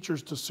themselves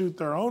teachers to suit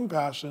their own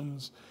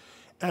passions,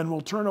 and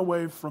will turn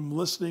away from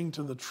listening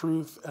to the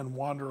truth and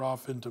wander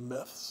off into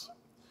myths.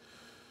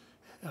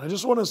 And I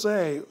just want to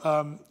say,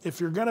 if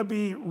you're going to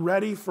be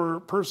ready for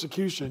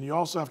persecution, you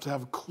also have to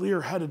have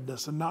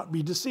clear-headedness and not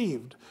be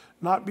deceived,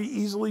 not be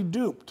easily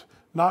duped,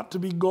 not to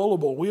be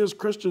gullible. We as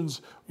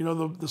Christians, you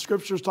know, the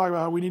scriptures talk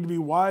about how we need to be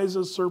wise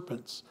as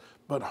serpents,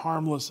 but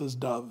harmless as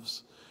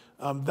doves.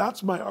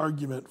 That's my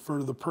argument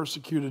for the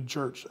persecuted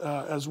church.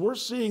 As we're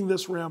seeing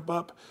this ramp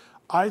up,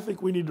 I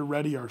think we need to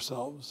ready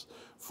ourselves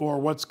for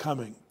what's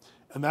coming.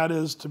 And that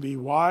is to be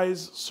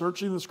wise,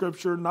 searching the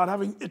scripture, not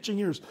having itching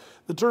ears.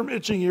 The term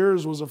itching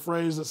ears was a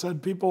phrase that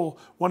said people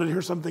wanted to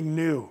hear something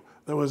new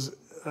that was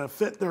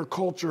fit their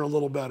culture a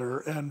little better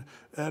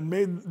and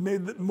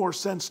made more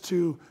sense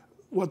to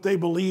what they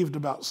believed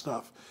about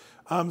stuff.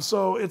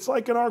 So it's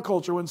like in our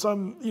culture when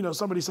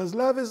somebody says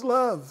love is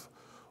love.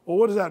 Well,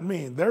 what does that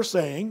mean? They're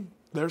saying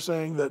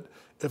that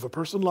if a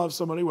person loves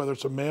somebody, whether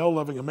it's a male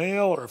loving a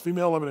male or a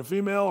female loving a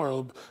female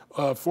or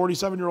a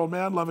 47-year-old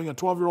man loving a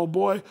 12-year-old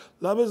boy,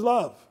 love is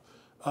love.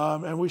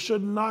 And we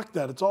shouldn't knock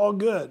that. It's all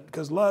good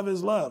because love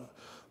is love.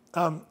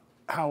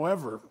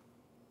 However,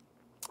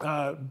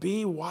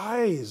 be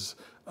wise.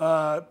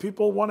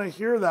 People want to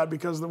hear that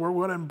because we're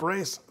going to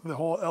embrace the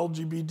whole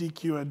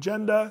LGBTQ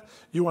agenda.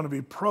 You want to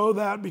be pro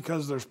that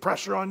because there's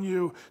pressure on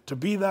you to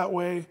be that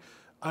way.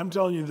 I'm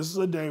telling you, this is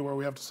a day where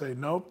we have to say,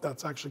 nope,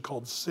 that's actually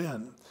called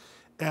sin.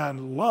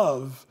 And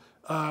love,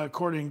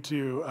 according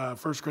to 1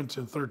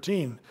 Corinthians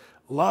 13,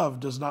 love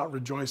does not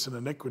rejoice in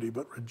iniquity,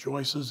 but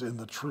rejoices in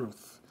the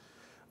truth.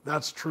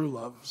 That's true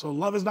love. So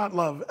love is not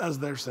love as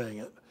they're saying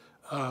it.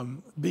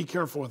 Be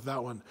careful with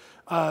that one.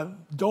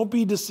 Don't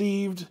be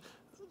deceived.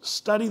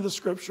 Study the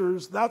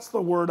scriptures. That's the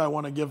word I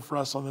want to give for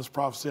us on this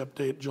prophecy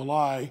update,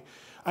 July.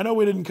 I know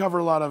we didn't cover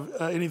a lot of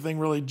anything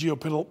really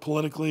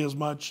geopolitically as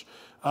much.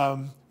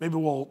 Maybe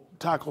we'll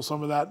tackle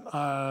some of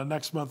that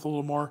next month a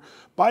little more.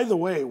 By the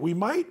way, we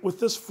might, with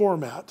this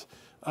format,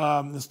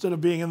 instead of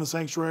being in the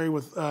sanctuary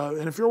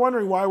and if you're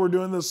wondering why we're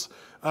doing this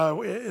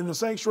in the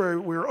sanctuary,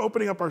 we're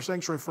opening up our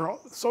sanctuary for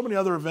so many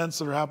other events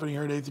that are happening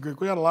here at Athey Creek.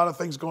 We got a lot of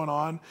things going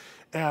on,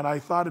 and I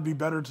thought it'd be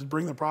better to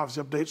bring the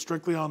prophecy update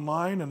strictly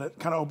online, and it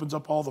kind of opens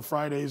up all the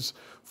Fridays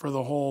for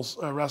the whole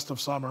rest of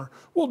summer.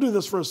 We'll do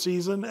this for a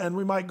season, and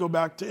we might go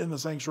back to in the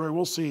sanctuary.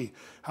 We'll see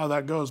how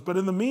that goes. But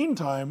in the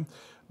meantime,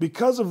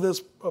 because of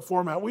this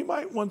format, we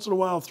might once in a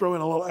while throw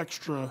in a little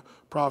extra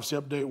prophecy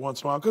update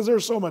once in a while because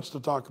there's so much to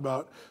talk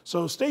about.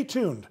 So stay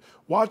tuned.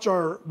 Watch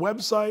our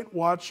website.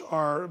 Watch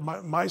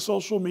my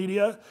social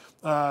media,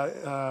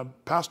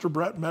 Pastor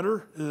Brett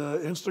Meador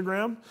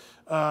Instagram,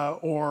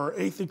 or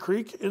Athey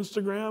Creek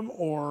Instagram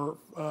or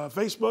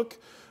Facebook.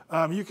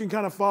 You can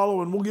kind of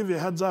follow, and we'll give you a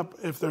heads up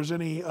if there's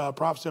any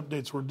prophecy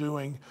updates we're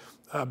doing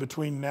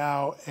between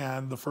now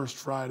and the first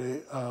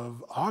Friday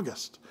of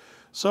August.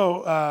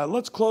 So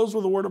let's close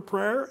with a word of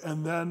prayer,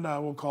 and then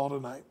we'll call it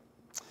a night.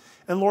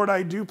 And Lord,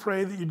 I do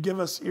pray that you'd give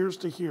us ears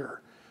to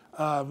hear.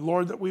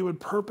 Lord, that we would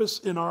purpose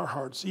in our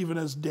hearts, even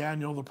as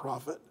Daniel the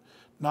prophet,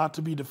 not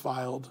to be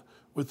defiled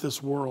with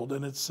this world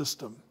and its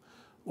system.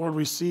 Lord,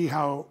 we see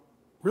how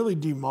really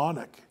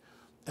demonic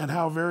and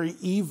how very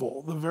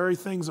evil, the very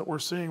things that we're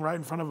seeing right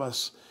in front of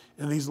us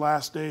in these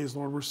last days,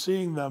 Lord, we're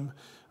seeing them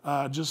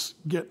just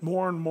get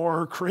more and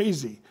more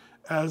crazy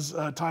as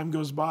time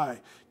goes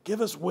by.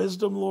 Give us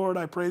wisdom, Lord.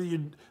 I pray that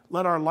you'd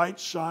let our light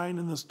shine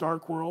in this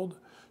dark world.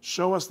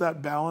 Show us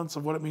that balance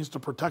of what it means to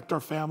protect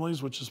our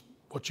families, which is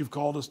what you've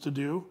called us to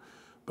do,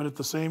 but at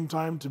the same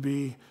time to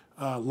be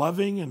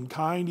loving and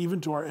kind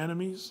even to our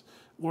enemies.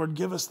 Lord,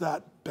 give us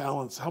that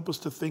balance. Help us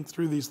to think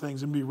through these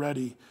things and be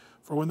ready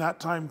for when that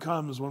time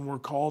comes when we're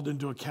called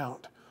into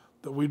account,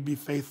 that we'd be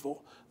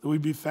faithful, that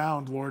we'd be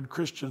found, Lord,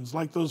 Christians,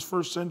 like those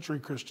first century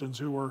Christians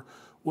who were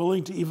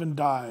willing to even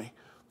die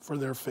for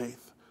their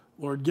faith.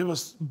 Lord, give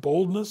us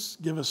boldness,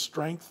 give us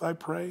strength, I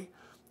pray,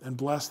 and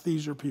bless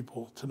these your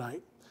people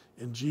tonight.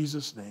 In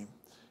Jesus' name,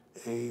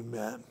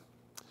 amen.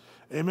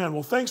 Amen.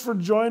 Well, thanks for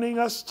joining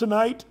us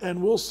tonight,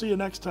 and we'll see you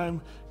next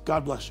time.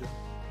 God bless you.